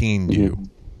 10:19 you,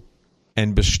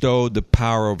 and bestowed the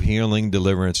power of healing,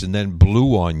 deliverance, and then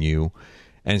blew on you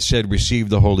and said, receive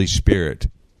the Holy Spirit.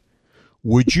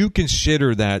 Would you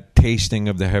consider that tasting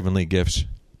of the heavenly gifts?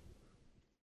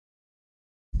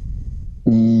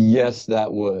 Yes,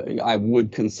 that would. I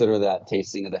would consider that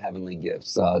tasting of the heavenly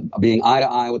gifts. Being eye to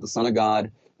eye with the Son of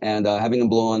God and having him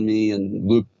blow on me, and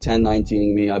Luke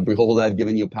 10:19 me, behold, I've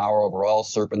given you power over all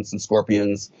serpents and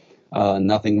scorpions.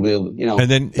 Nothing will, And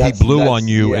then he blew on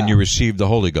you and you received the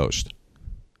Holy Ghost.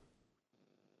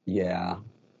 Yeah.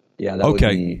 Yeah, that would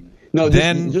be... No,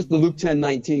 just the Luke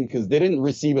 10:19, because they didn't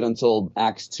receive it until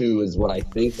Acts 2 is what I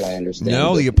think I understand.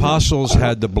 No, the apostles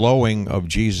had the blowing of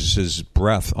Jesus'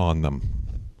 breath on them.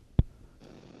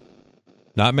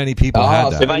 Not many people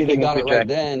had that. So maybe they got it right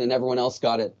then, and everyone else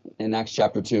got it in Acts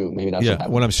chapter 2. Maybe that's what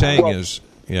happened. What I'm saying is,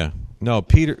 no,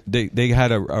 Peter, they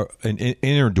had an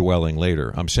inner dwelling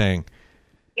later. I'm saying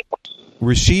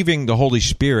receiving the Holy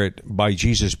Spirit by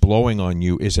Jesus blowing on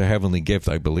you is a heavenly gift,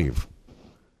 I believe.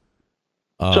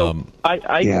 Hold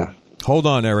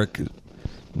on, Eric.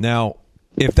 Now,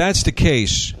 if that's the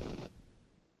case,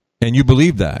 and you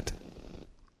believe that,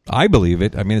 I believe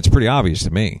it. I mean, it's pretty obvious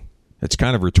to me. It's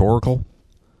kind of rhetorical,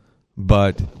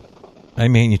 but I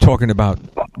mean, you're talking about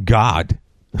God,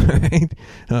 right?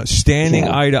 Standing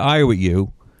eye to eye with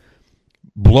you,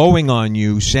 blowing on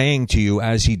you, saying to you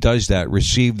as he does that,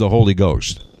 receive the Holy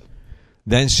Ghost.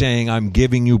 Then saying, I'm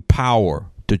giving you power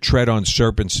to tread on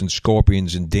serpents and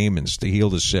scorpions and demons, to heal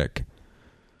the sick.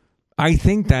 I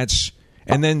think that's,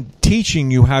 and then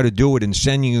teaching you how to do it and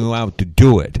sending you out to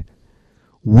do it.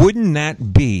 Wouldn't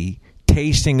that be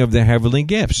tasting of the heavenly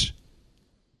gifts?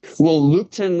 Well,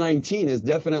 Luke 10:19 is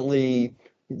definitely,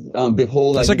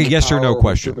 behold, it's like a yes or no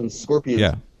question. Serpents, scorpions.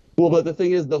 Yeah. Well, but the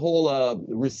thing is, the whole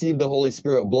receive the Holy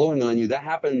Spirit blowing on you, that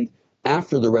happened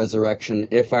after the resurrection,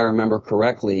 if I remember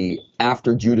correctly,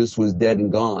 after Judas was dead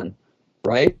and gone.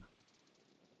 Right?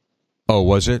 Oh,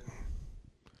 was it?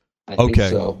 I think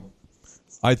so.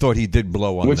 I thought he did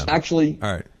blow on them.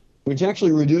 Which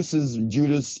actually reduces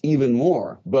Judas even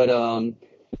more. But all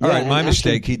right, my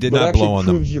mistake. He did not blow on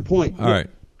them. Proves your point. All right.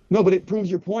 No, but it proves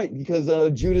your point because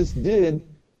Judas did,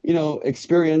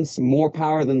 experience more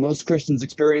power than most Christians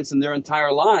experience in their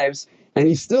entire lives, and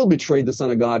he still betrayed the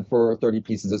Son of God for 30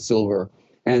 pieces of silver.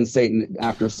 And Satan,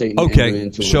 after Satan entered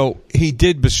into him. So he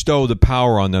did bestow the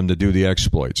power on them to do the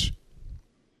exploits.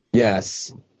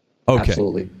 Yes. Okay.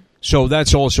 Absolutely. So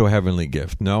that's also a heavenly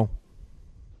gift, no?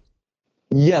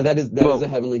 Yeah, that is a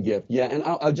heavenly gift. Yeah,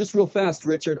 and just real fast,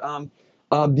 Richard. I'm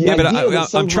trying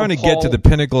to get to the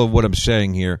pinnacle of what I'm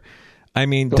saying here. I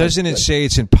mean, doesn't it say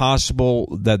it's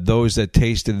impossible that those that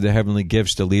tasted the heavenly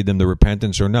gifts to lead them to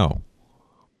repentance, or no?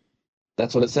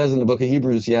 That's what it says in the book of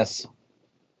Hebrews. Yes.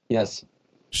 Yes.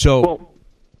 So,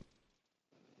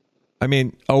 I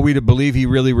mean, are we to believe he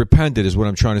really repented is what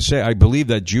I'm trying to say. I believe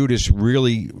that Judas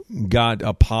really got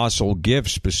apostle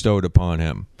gifts bestowed upon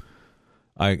him.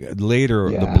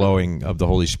 The blowing of the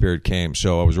Holy Spirit came,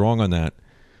 so I was wrong on that.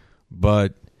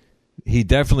 But he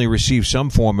definitely received some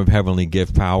form of heavenly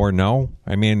gift power, no?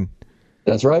 I mean...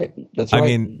 That's right. I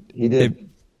mean, he did.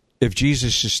 If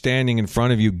Jesus is standing in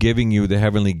front of you giving you the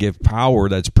heavenly gift power,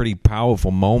 that's a pretty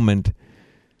powerful moment.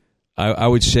 I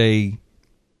would say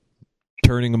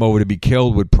turning him over to be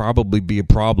killed would probably be a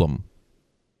problem.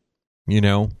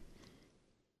 Yeah.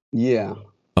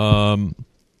 The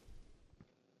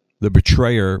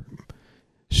betrayer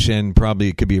sin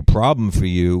probably could be a problem for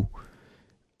you.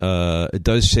 It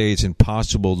does say it's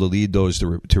impossible to lead those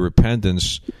to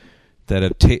repentance that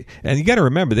have and you got to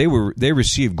remember they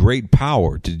received great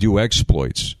power to do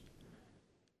exploits.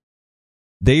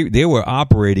 They were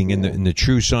operating in the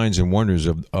true signs and wonders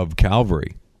of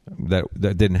Calvary. That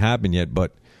didn't happen yet,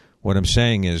 but what I'm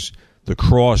saying is the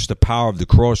cross, the power of the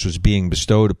cross was being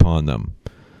bestowed upon them.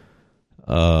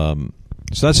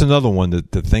 So that's another one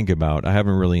to think about. I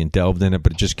haven't really delved in it,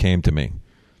 but it just came to me.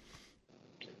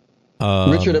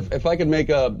 Richard, if I could make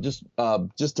just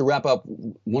to wrap up,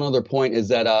 one other point is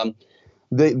that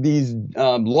these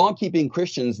law-keeping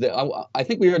Christians, that I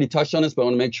think we already touched on this, but I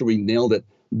want to make sure we nailed it.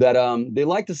 That they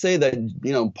like to say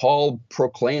that Paul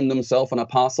proclaimed himself an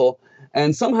apostle,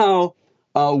 and somehow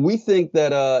we think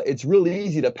that it's really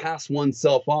easy to pass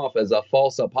oneself off as a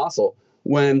false apostle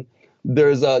when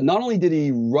there's not only did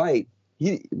he write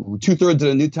 2/3 of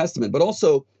the New Testament, but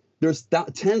also there's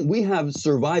we have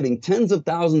surviving tens of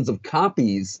thousands of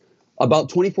copies, about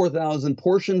 24,000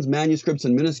 portions, manuscripts,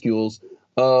 and minuscules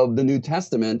of the New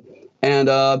Testament, and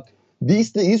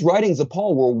these writings of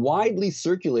Paul were widely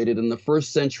circulated in the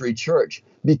first century church.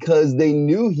 because they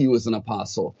knew he was an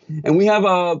apostle. And we have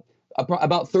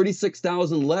about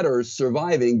 36,000 letters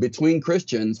surviving between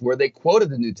Christians where they quoted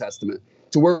the New Testament,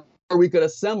 to where we could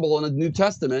assemble in a New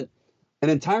Testament, an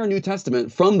entire New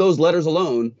Testament from those letters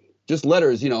alone. Just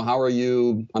letters, how are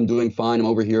you? I'm doing fine. I'm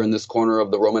over here in this corner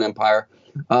of the Roman Empire.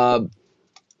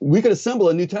 We could assemble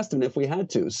a New Testament if we had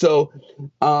to. So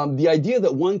the idea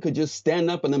that one could just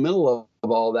stand up in the middle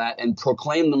of all that and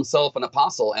proclaim themselves an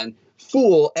apostle and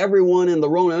fool everyone in the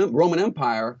Roman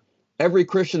Empire, every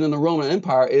Christian in the Roman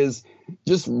Empire, is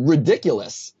just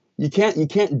ridiculous. You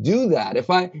can't do that. If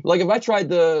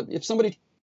somebody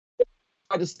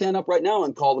tried to stand up right now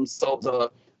and call themselves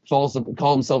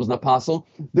an apostle,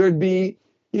 there'd be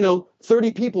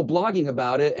 30 people blogging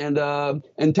about it and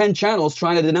 10 channels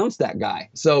trying to denounce that guy.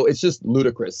 So it's just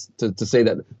ludicrous to say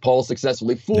that Paul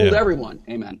successfully fooled everyone.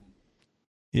 Amen.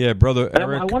 Yeah, brother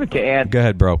Eric. I wanted to add. Go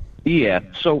ahead, bro. Yeah.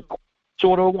 So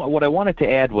what I wanted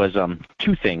to add was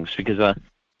two things, because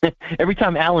every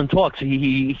time Alan talks,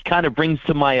 he kind of brings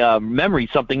to my memory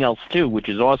something else too, which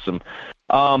is awesome.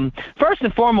 First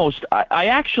and foremost, I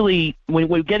actually, when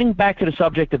we're getting back to the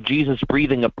subject of Jesus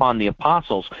breathing upon the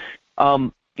apostles,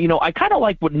 I kind of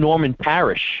like what Norman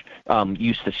Parrish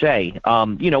used to say.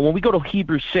 When we go to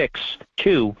Hebrews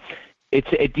 6:2,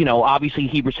 obviously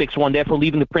Hebrews 6:1, therefore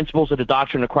leaving the principles of the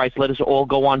doctrine of Christ, let us all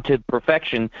go on to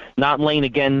perfection, not laying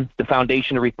again the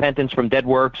foundation of repentance from dead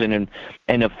works and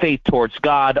of faith towards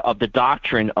God, of the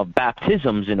doctrine of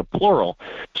baptisms in a plural.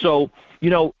 So,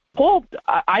 Paul,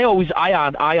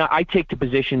 I take the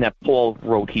position that Paul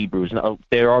wrote Hebrews. Now,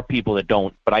 there are people that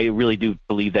don't, but I really do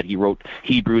believe that he wrote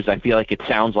Hebrews. I feel like it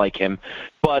sounds like him.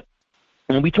 But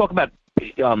when we talk about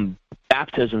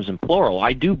baptisms in plural,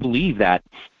 I do believe that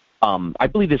I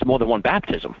believe there's more than one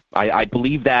baptism. I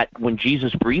believe that when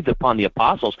Jesus breathed upon the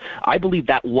apostles, I believe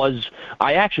that was –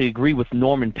 I actually agree with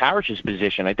Norman Parrish's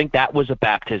position. I think that was a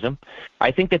baptism.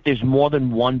 I think that there's more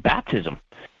than one baptism.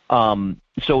 So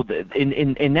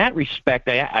in that respect,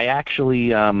 I actually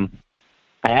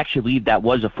believe that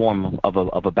was a form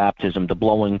of a baptism, the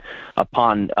blowing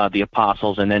upon the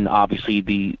apostles, and then obviously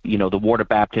the water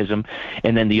baptism,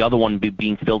 and then the other one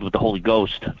being filled with the Holy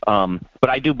Ghost. But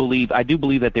I do believe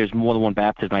that there's more than one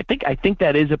baptism. I think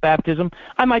that is a baptism.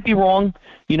 I might be wrong,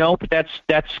 but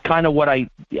that's kind of what I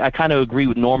kind of agree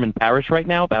with Norman Parrish right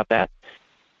now about that.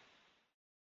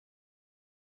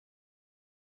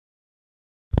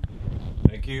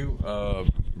 Thank you,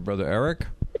 Brother Eric.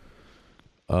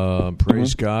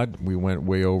 Praise God. We went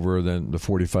way over than the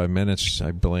 45 minutes.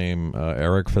 I blame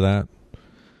Eric for that.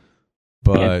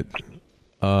 But,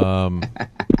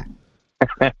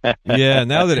 yeah,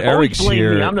 now that Eric's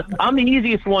here... I'm the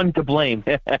easiest one to blame.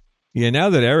 Yeah,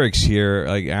 now that Eric's here,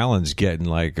 like, Alan's getting,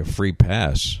 like, a free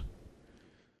pass.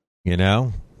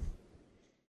 I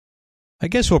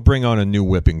guess we'll bring on a new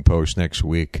whipping post next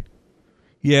week.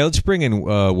 Yeah, let's bring in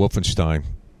Wolfenstein.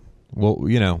 Well,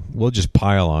 we'll just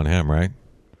pile on him, right?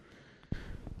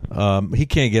 He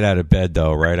can't get out of bed,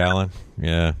 though, right, Alan?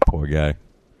 Yeah, poor guy.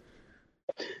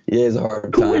 Yeah, it's a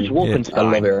hard time. Who is Wolfenstein? I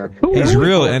love Eric. He's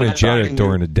real energetic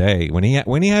during the day. When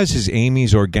he has his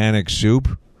Amy's organic soup,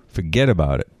 forget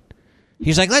about it.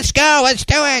 He's like, let's go, let's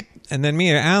do it. And then me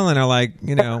and Alan are like,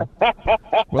 we're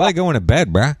like going to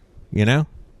bed, bruh.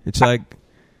 It's like...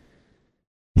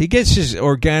 He gets his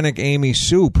organic Amy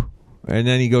soup, and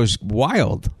then he goes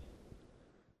wild.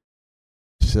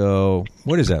 So,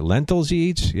 what is that, lentils he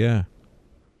eats? Yeah.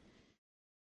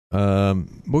 We're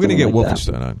going to get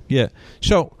Wolfenstein on. Yeah.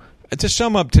 So, to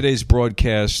sum up today's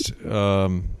broadcast,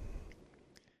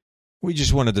 we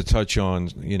just wanted to touch on,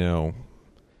 a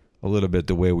little bit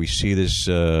the way we see this,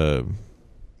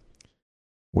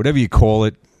 whatever you call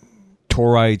it,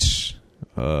 Torites,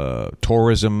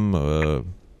 tourism,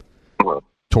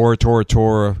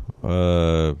 Torah,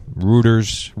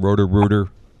 rooters, whatever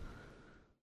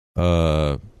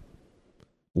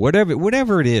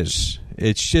it is,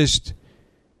 it's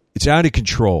out of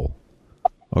control.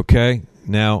 Okay?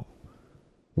 Now,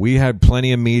 we had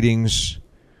plenty of meetings.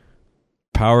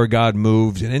 Power of God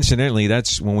moved. And incidentally,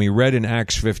 that's when we read in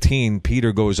Acts 15,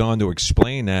 Peter goes on to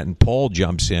explain that, and Paul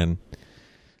jumps in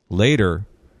later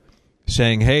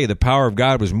saying, hey, the power of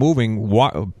God was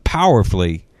moving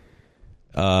powerfully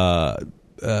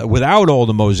without all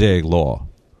the Mosaic law.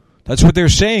 That's what they're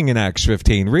saying in Acts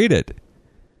 15. Read it.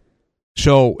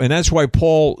 So, and that's why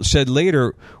Paul said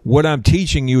later, what I'm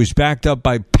teaching you is backed up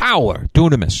by power,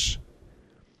 dunamis.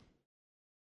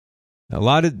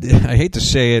 I hate to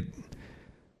say it,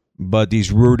 but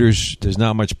these rooters, there's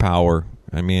not much power.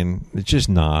 I mean, it's just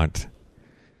not.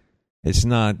 It's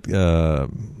not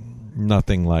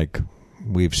nothing like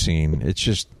we've seen. It's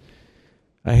just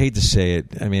I hate to say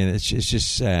it. I mean, it's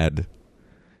just sad.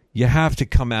 You have to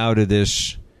come out of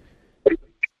this,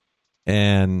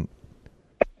 and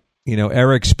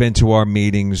Eric's been to our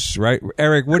meetings, right?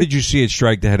 Eric, what did you see at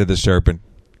Strike the Head of the Serpent?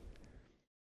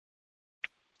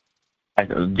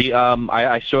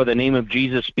 I saw the name of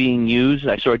Jesus being used.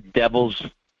 I saw devils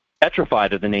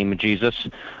petrified of the name of Jesus.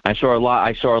 I saw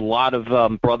a lot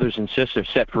of brothers and sisters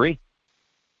set free.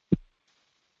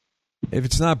 If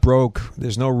it's not broke,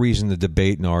 there's no reason to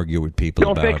debate and argue with people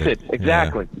Don't about fix it.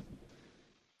 Exactly. Yeah.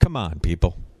 Come on,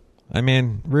 people. I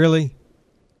mean, really?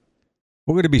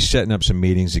 We're going to be setting up some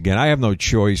meetings again. I have no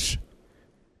choice.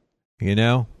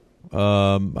 I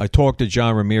talked to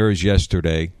John Ramirez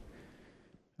yesterday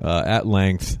at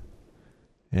length,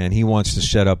 and he wants to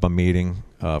set up a meeting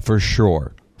for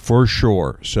sure. For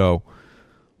sure. So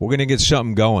we're going to get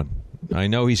something going. I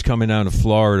know he's coming down to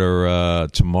Florida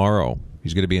tomorrow.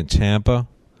 He's going to be in Tampa,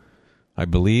 I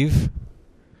believe.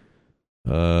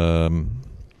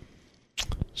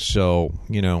 So,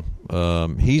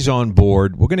 he's on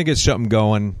board. We're going to get something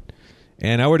going.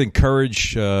 And I would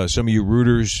encourage some of you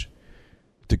rooters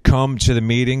to come to the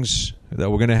meetings that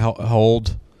we're going to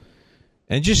hold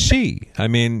and just see. I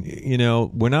mean,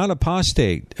 we're not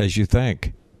apostate, as you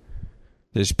think.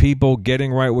 There's people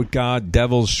getting right with God,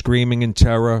 devils screaming in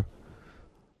terror,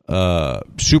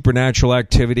 supernatural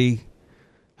activity.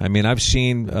 I mean, I've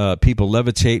seen people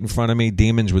levitate in front of me.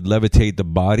 Demons would levitate the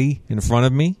body in front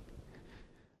of me.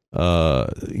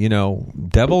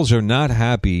 Devils are not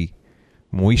happy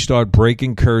when we start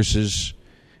breaking curses.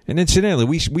 And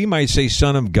incidentally, we might say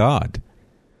Son of God.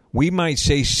 We might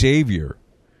say Savior.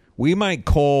 We might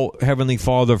call Heavenly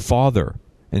Father, Father,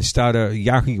 instead of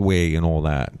Yahweh and all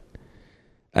that.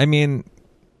 I mean,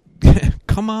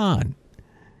 come on.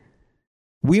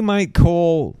 We might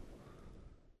call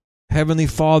Heavenly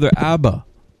Father Abba.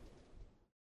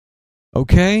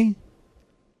 Okay?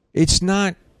 It's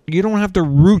not, you don't have to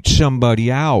root somebody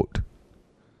out.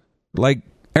 Like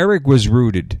Eric was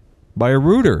rooted by a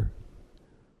rooter.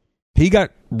 He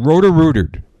got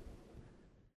rotor-rooted.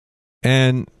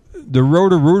 And the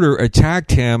rotor-rooter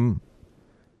attacked him.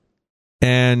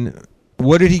 And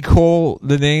what did he call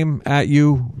the name at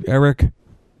you, Eric?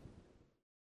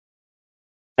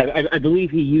 I believe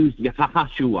he used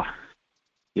Yahashua.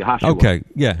 Okay,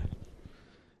 yeah.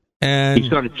 And he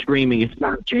started screaming, "It's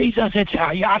not Jesus, it's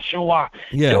Yahshua.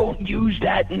 Yeah. Don't use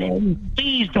that name.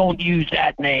 Please don't use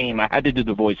that name." I had to do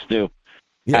the voice, too.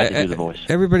 Yeah,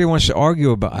 everybody wants to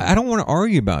argue about it. I don't want to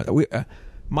argue about it.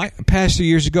 My pastor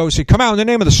years ago said, "Come out in the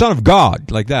name of the Son of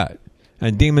God," like that.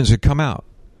 And demons would come out.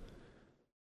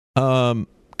 Come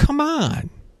on.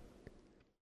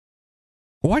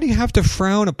 Why do you have to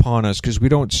frown upon us because we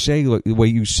don't say the way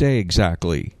you say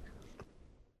exactly?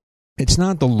 It's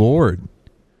not the Lord.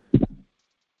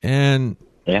 And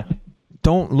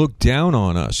don't look down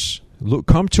on us.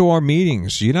 Come to our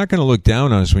meetings. You're not going to look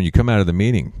down on us when you come out of the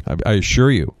meeting. I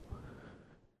assure you.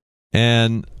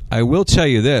 And I will tell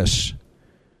you this.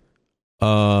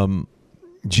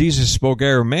 Jesus spoke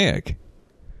Aramaic.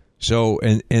 So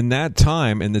in that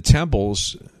time, in the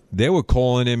temples, they were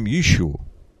calling him Yeshu.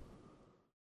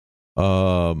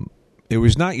 It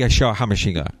was not Yeshua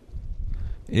HaMashiach.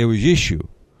 It was Yeshu.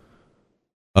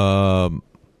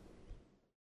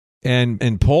 And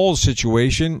in Paul's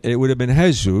situation, it would have been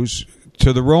Jesus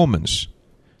to the Romans.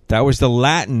 That was the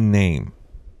Latin name.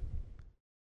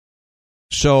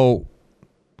 So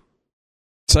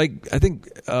it's like, I think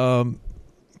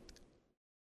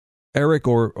Eric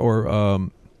or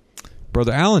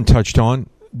Brother Allen touched on,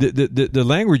 the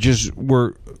languages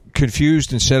were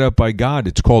confused and set up by God.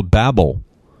 It's called Babel.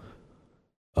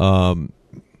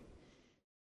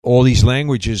 All these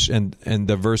languages and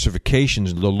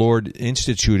diversifications the Lord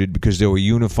instituted because they were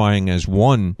unifying as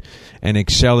one and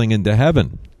excelling into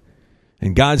heaven.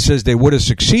 And God says they would have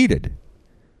succeeded.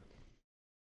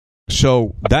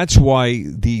 So that's why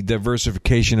the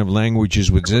diversification of languages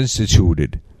was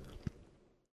instituted.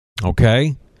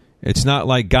 Okay? It's not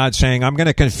like God saying, "I'm going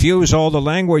to confuse all the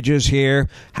languages here.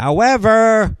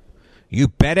 However, you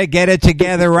better get it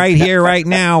together right here, right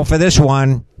now for this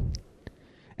one.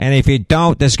 And if you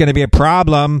don't, there's going to be a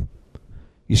problem."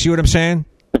 You see what I'm saying?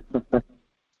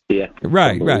 Yeah.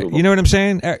 Right. You know what I'm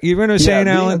saying? You know what I'm saying,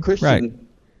 Alan? Right.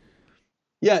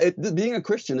 Yeah, being a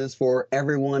Christian is for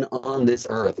everyone on this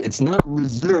earth. It's not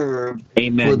reserved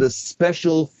Amen. for the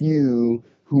special few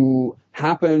who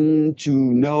happen to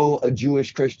know a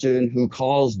Jewish Christian who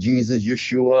calls Jesus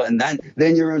Yeshua, and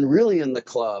then you're really in the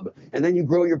club. And then you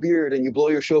grow your beard and you blow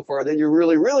your shofar, then you're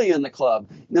really in the club.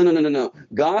 No.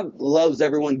 God loves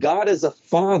everyone. God is a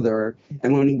father.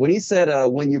 And when he said,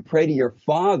 when you pray to your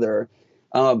father,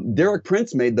 Derek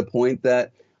Prince made the point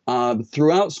that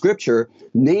throughout Scripture,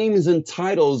 names and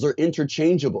titles are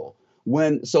interchangeable.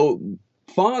 So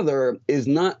Father is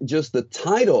not just the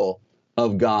title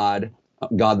of God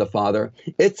the Father,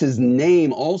 it's his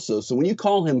name also. So when you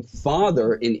call him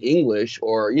Father in English,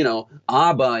 or,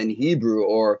 Abba in Hebrew,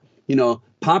 or,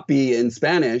 Papi in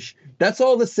Spanish, that's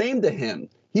all the same to him.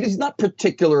 He's not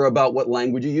particular about what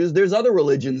language you use. There's other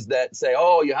religions that say,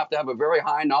 oh, you have to have a very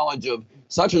high knowledge of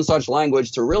such and such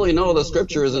language to really know the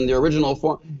scriptures in the original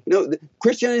form.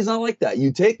 Christianity is not like that.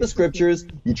 You take the scriptures,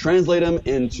 you translate them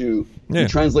into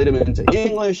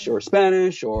English or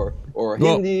Spanish or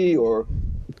Hindi or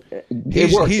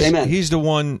it works. Amen. He's the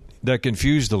one that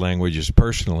confused the languages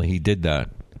personally. He did that.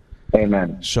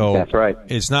 Amen. So that's right.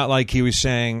 It's not like he was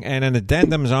saying, and an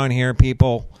addendum's on here,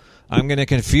 people. I'm going to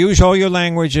confuse all your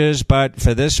languages, but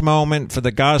for this moment, for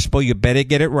the gospel, you better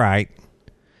get it right.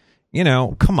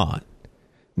 Come on.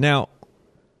 Now,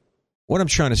 what I'm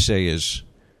trying to say is,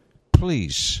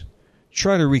 please,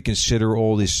 try to reconsider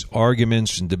all these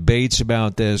arguments and debates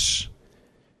about this.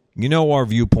 You know our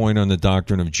viewpoint on the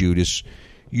doctrine of Judas.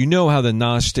 You know how the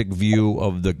Gnostic view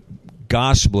of the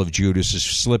gospel of Judas is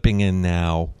slipping in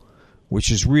now, which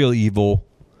is real evil.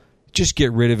 Just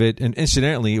get rid of it. And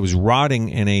incidentally, it was rotting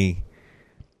in a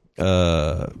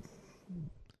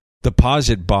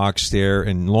deposit box there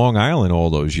in Long Island all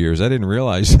those years. I didn't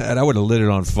realize that. I would have lit it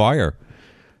on fire.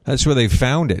 That's where they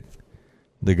found it,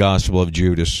 the Gospel of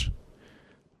Judas.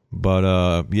 But,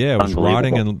 it was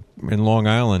rotting in Long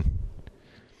Island.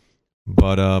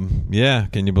 But,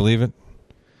 can you believe it?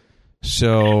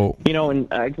 So...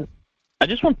 and I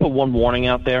just want to put one warning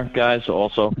out there, guys,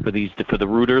 also for the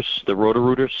rooters, the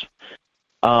rotor-rooters.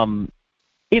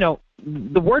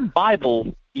 The word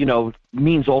Bible,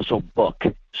 means also book.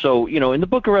 So, in the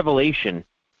book of Revelation,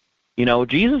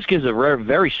 Jesus gives a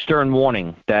very stern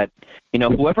warning that,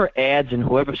 whoever adds and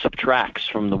whoever subtracts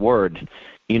from the word,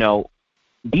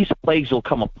 these plagues will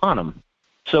come upon them.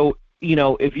 So,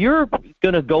 if you're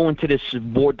going to go into this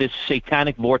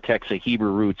satanic vortex of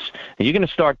Hebrew roots, and you're going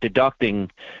to start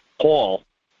deducting Paul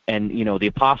and, the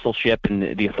apostleship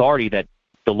and the authority that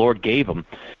the Lord gave him,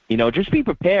 just be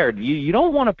prepared. You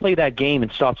don't want to play that game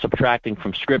and start subtracting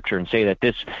from Scripture and say that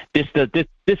this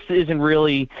isn't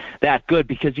really that good,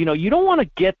 because you don't want to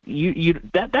get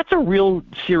that's a real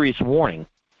serious warning.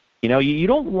 You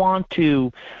don't want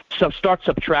to start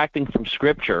subtracting from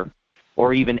Scripture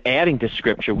or even adding to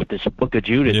Scripture with this book of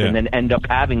Judas, and then end up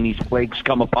having these plagues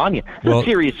come upon you. It's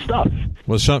serious stuff.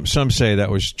 Well, some say that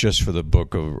was just for the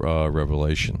book of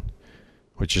Revelation,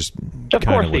 which is of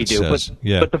course they do, but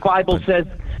the Bible says.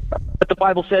 But the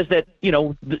Bible says that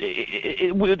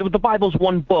the Bible's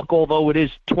one book, although it is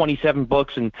 27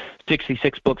 books and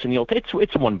 66 books in the Old.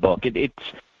 It's one book. It's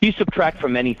you subtract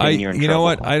from anything, you're in trouble. You know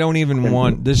what? I don't even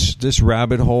want this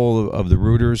rabbit hole of the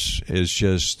rooters is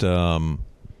just it's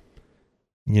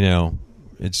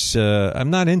I'm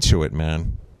not into it,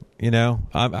 man.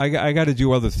 I got to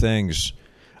do other things.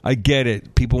 I get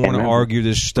it. People want to argue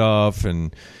this stuff,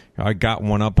 and I got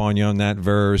one up on you on that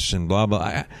verse and blah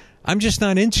blah. I'm just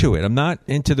not into it. I'm not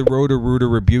into the Rotor-Rooter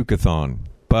Rebuke-a-thon.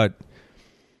 But,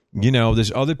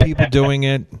 there's other people doing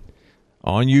it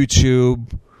on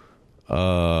YouTube.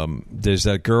 There's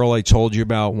that girl I told you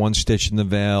about, One Stitch in the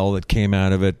Veil, that came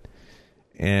out of it.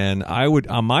 And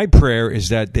my prayer is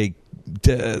that they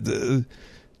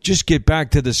just get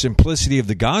back to the simplicity of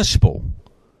the gospel.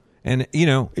 And,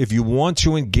 if you want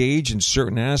to engage in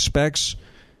certain aspects,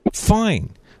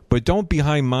 fine. But don't be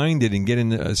high-minded and get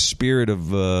in a spirit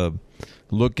of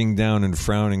looking down and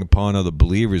frowning upon other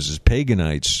believers as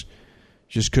paganites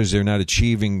just because they're not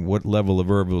achieving what level of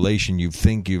revelation you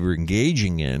think you're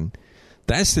engaging in.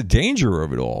 That's the danger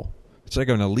of it all. It's like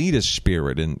an elitist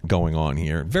spirit going on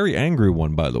here. Very angry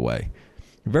one, by the way.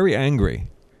 Very angry.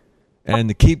 And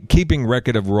the keeping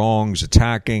record of wrongs,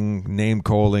 attacking,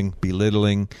 name-calling,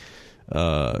 belittling,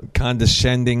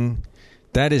 condescending.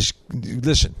 That is,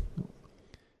 listen...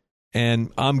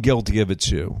 And I'm guilty of it,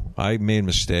 too. I made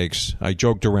mistakes. I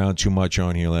joked around too much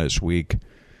on here last week.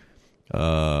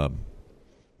 My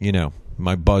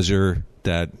buzzer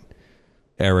that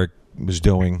Eric was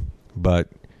doing. But,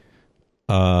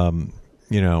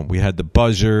 we had the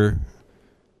buzzer.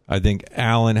 I think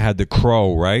Alan had the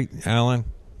crow, right, Alan?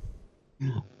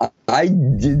 I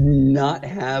did not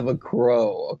have a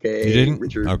crow, okay? You didn't?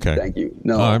 Richard, okay. Thank you.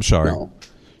 No. Oh, I'm sorry. No.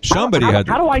 Somebody had.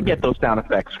 How do I get those sound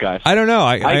effects, guys? I don't know.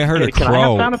 I heard a crow. Can I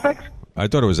have sound effects? I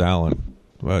thought it was Alan,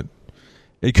 but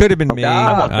it could have been me.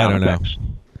 I don't know.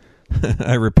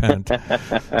 I repent.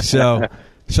 So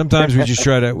sometimes we just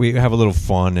we have a little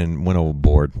fun and went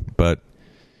overboard. But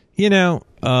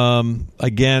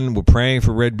Again, we're praying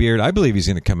for Redbeard. I believe he's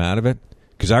going to come out of it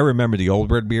because I remember the old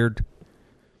Redbeard,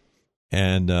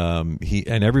 and he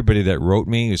and everybody that wrote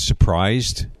me is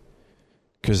surprised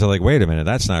because they're like, "Wait a minute,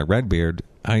 that's not Redbeard."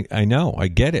 I know, I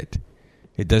get it.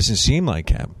 It doesn't seem like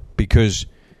him because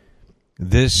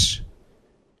this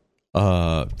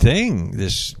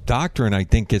this doctrine, I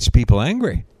think, gets people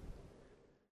angry,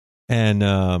 and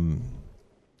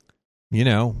we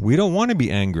don't want to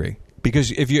be angry.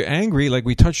 Because if you're angry, like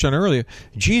we touched on earlier,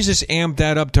 Jesus amped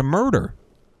that up to murder.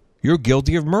 You're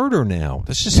guilty of murder now.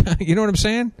 This is, you know what I'm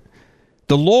saying?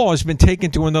 The law has been taken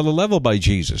to another level by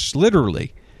Jesus,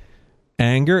 literally.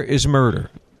 Anger is murder.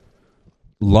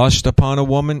 Lust upon a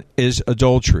woman is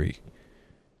adultery.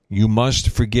 You must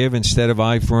forgive instead of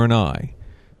eye for an eye.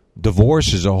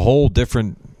 Divorce is a whole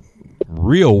different,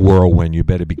 real whirlwind you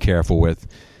better be careful with.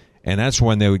 And that's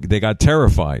when they got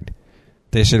terrified.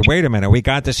 They said, wait a minute, we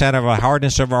got this out of a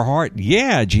hardness of our heart?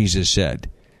 Yeah, Jesus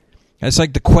said. That's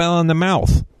like the quail in the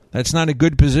mouth. That's not a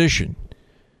good position.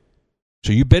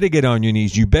 So you better get on your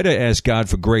knees. You better ask God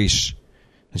for grace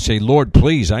and say, Lord,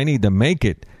 please, I need to make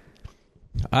it.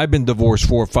 I've been divorced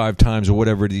 4 or 5 times or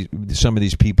whatever some of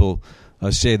these people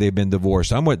say they've been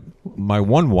divorced. I'm with my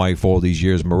one wife all these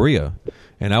years, Maria,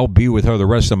 and I'll be with her the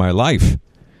rest of my life.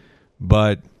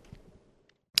 But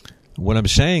what I'm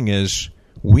saying is,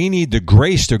 we need the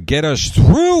grace to get us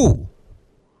through.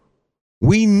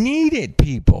 We need it,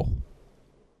 people.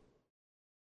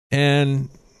 And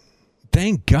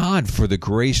thank God for the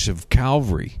grace of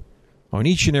Calvary on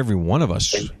each and every one of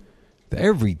us.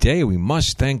 Every day we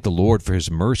must thank the Lord for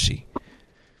his mercy.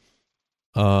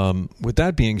 With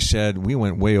that being said, we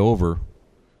went way over.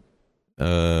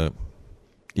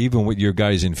 Even with your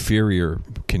guys' inferior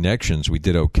connections, we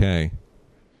did okay.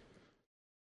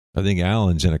 I think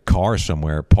Alan's in a car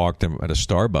somewhere, parked him at a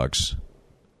Starbucks.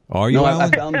 Are you,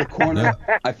 Alan? I found the corner.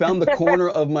 I found the corner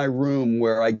of my room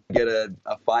where I get a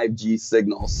 5G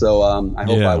signal. So I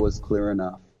hope I was clear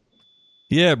enough.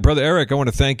 Yeah, Brother Eric, I want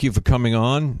to thank you for coming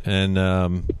on,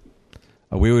 and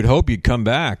we would hope you'd come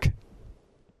back.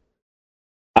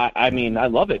 I mean, I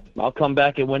love it. I'll come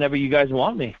back whenever you guys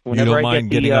want me. Whenever you don't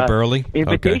mind getting up early?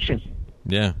 Invitation. Okay.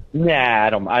 Yeah. Nah,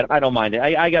 I don't mind it.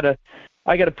 I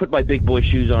gotta put my big boy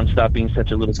shoes on. Stop being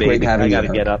such a little baby. I gotta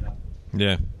get up.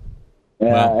 Yeah.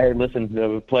 Hey, listen,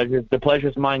 the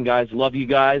pleasure's mine, guys. Love you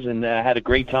guys, and had a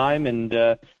great time. And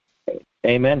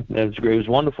amen. It was great. It was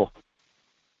wonderful.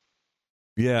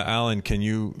 Yeah, Alan, can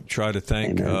you try to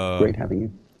thank? Great having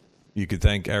you. You could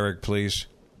thank Eric, please.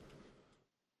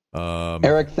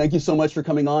 Eric, thank you so much for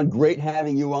coming on. Great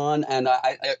having you on, and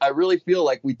I really feel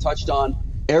like we touched on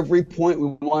every point we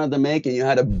wanted to make, and you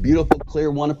had a beautiful, clear,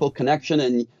 wonderful connection,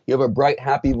 and you have a bright,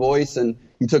 happy voice, and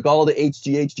you took all the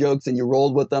HGH jokes and you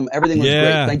rolled with them. Everything was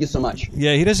great. Thank you so much.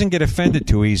 Yeah, he doesn't get offended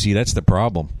too easy. That's the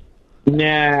problem.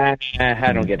 Nah,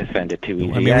 I don't get offended too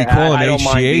easy. I mean, we call him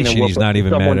HGH, and he's not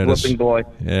even mad at us. Boy.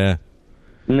 Yeah.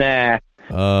 Nah.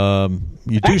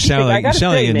 You do sound like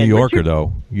a New Yorker, Richard,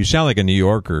 though. You sound like a New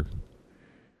Yorker.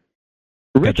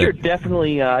 Richard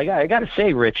definitely. I got to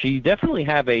say, Rich, you definitely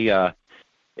have a.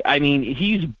 I mean,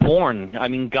 he's born. I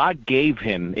mean, God gave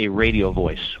him a radio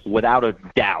voice, without a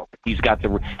doubt. He's got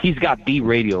the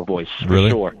radio voice for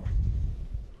sure.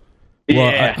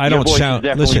 Well, yeah, I don't sound.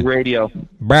 Listen, radio.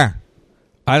 Brah,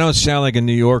 I don't sound like a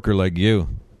New Yorker like you.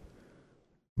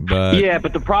 But yeah,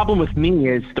 but the problem with me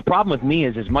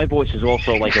is my voice is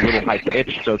also like a little high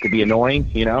pitched, so it could be annoying.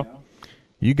 You know.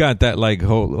 You got that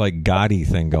whole Gotti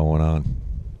thing going on.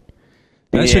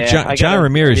 That's what John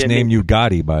Ramirez named you,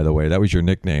 Gotti. By the way, that was your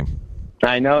nickname.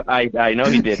 I know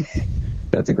he did.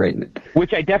 That's a great nickname.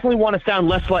 Which I definitely want to sound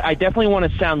less like. I definitely want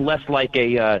to sound less like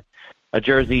a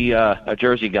Jersey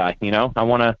guy. You know, I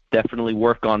want to definitely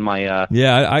work on my.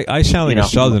 I sound like a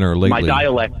Southerner lately. My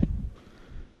dialect.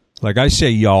 Like I say,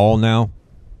 y'all now.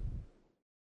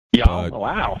 Y'all,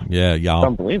 wow. Yeah, y'all. That's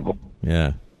unbelievable.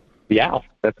 Yeah. Y'all,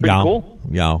 that's pretty cool.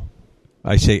 Y'all.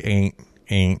 I say ain't.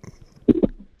 I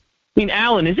mean,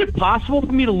 Alan, is it possible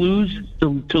for me to lose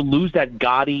that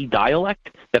Gotti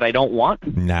dialect that I don't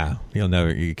want? Nah,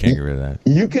 you can't get rid of that.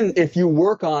 You can, if you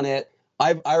work on it.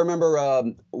 I remember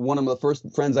one of the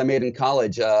first friends I made in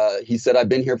college. He said, I've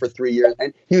been here for 3 years.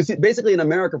 And he was basically in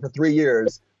America for 3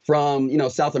 years from,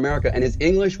 South America. And his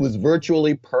English was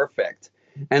virtually perfect.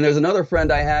 And there's another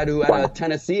friend I had who had a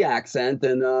Tennessee accent.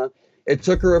 And it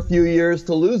took her a few years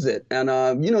to lose it.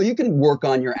 And, you can work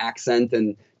on your accent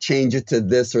and change it to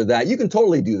this or that. You can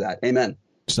totally do that. Amen.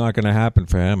 It's not going to happen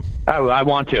for him. Oh, I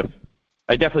want to.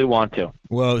 I definitely want to.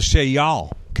 Well, say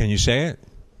y'all. Can you say it?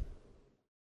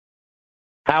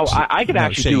 How I could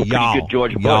actually do a pretty good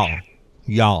George Bush.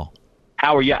 Y'all.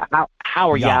 How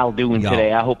How are y'all doing y'all.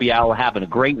 today? I hope y'all are having a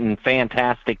great and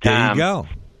fantastic time. There you go.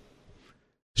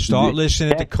 Start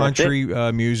listening to That's country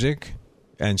music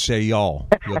and say y'all.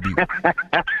 You'll be...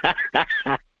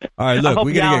 All right, look, I hope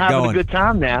we got to y'all get having going. a good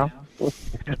time now.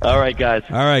 All right, guys.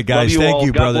 All right, guys. Love Thank all.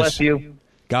 you, God brothers. bless you.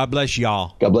 God bless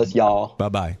y'all. God bless y'all.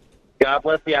 Bye-bye. God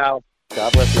bless y'all.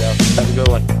 God bless y'all. Have a good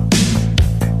one.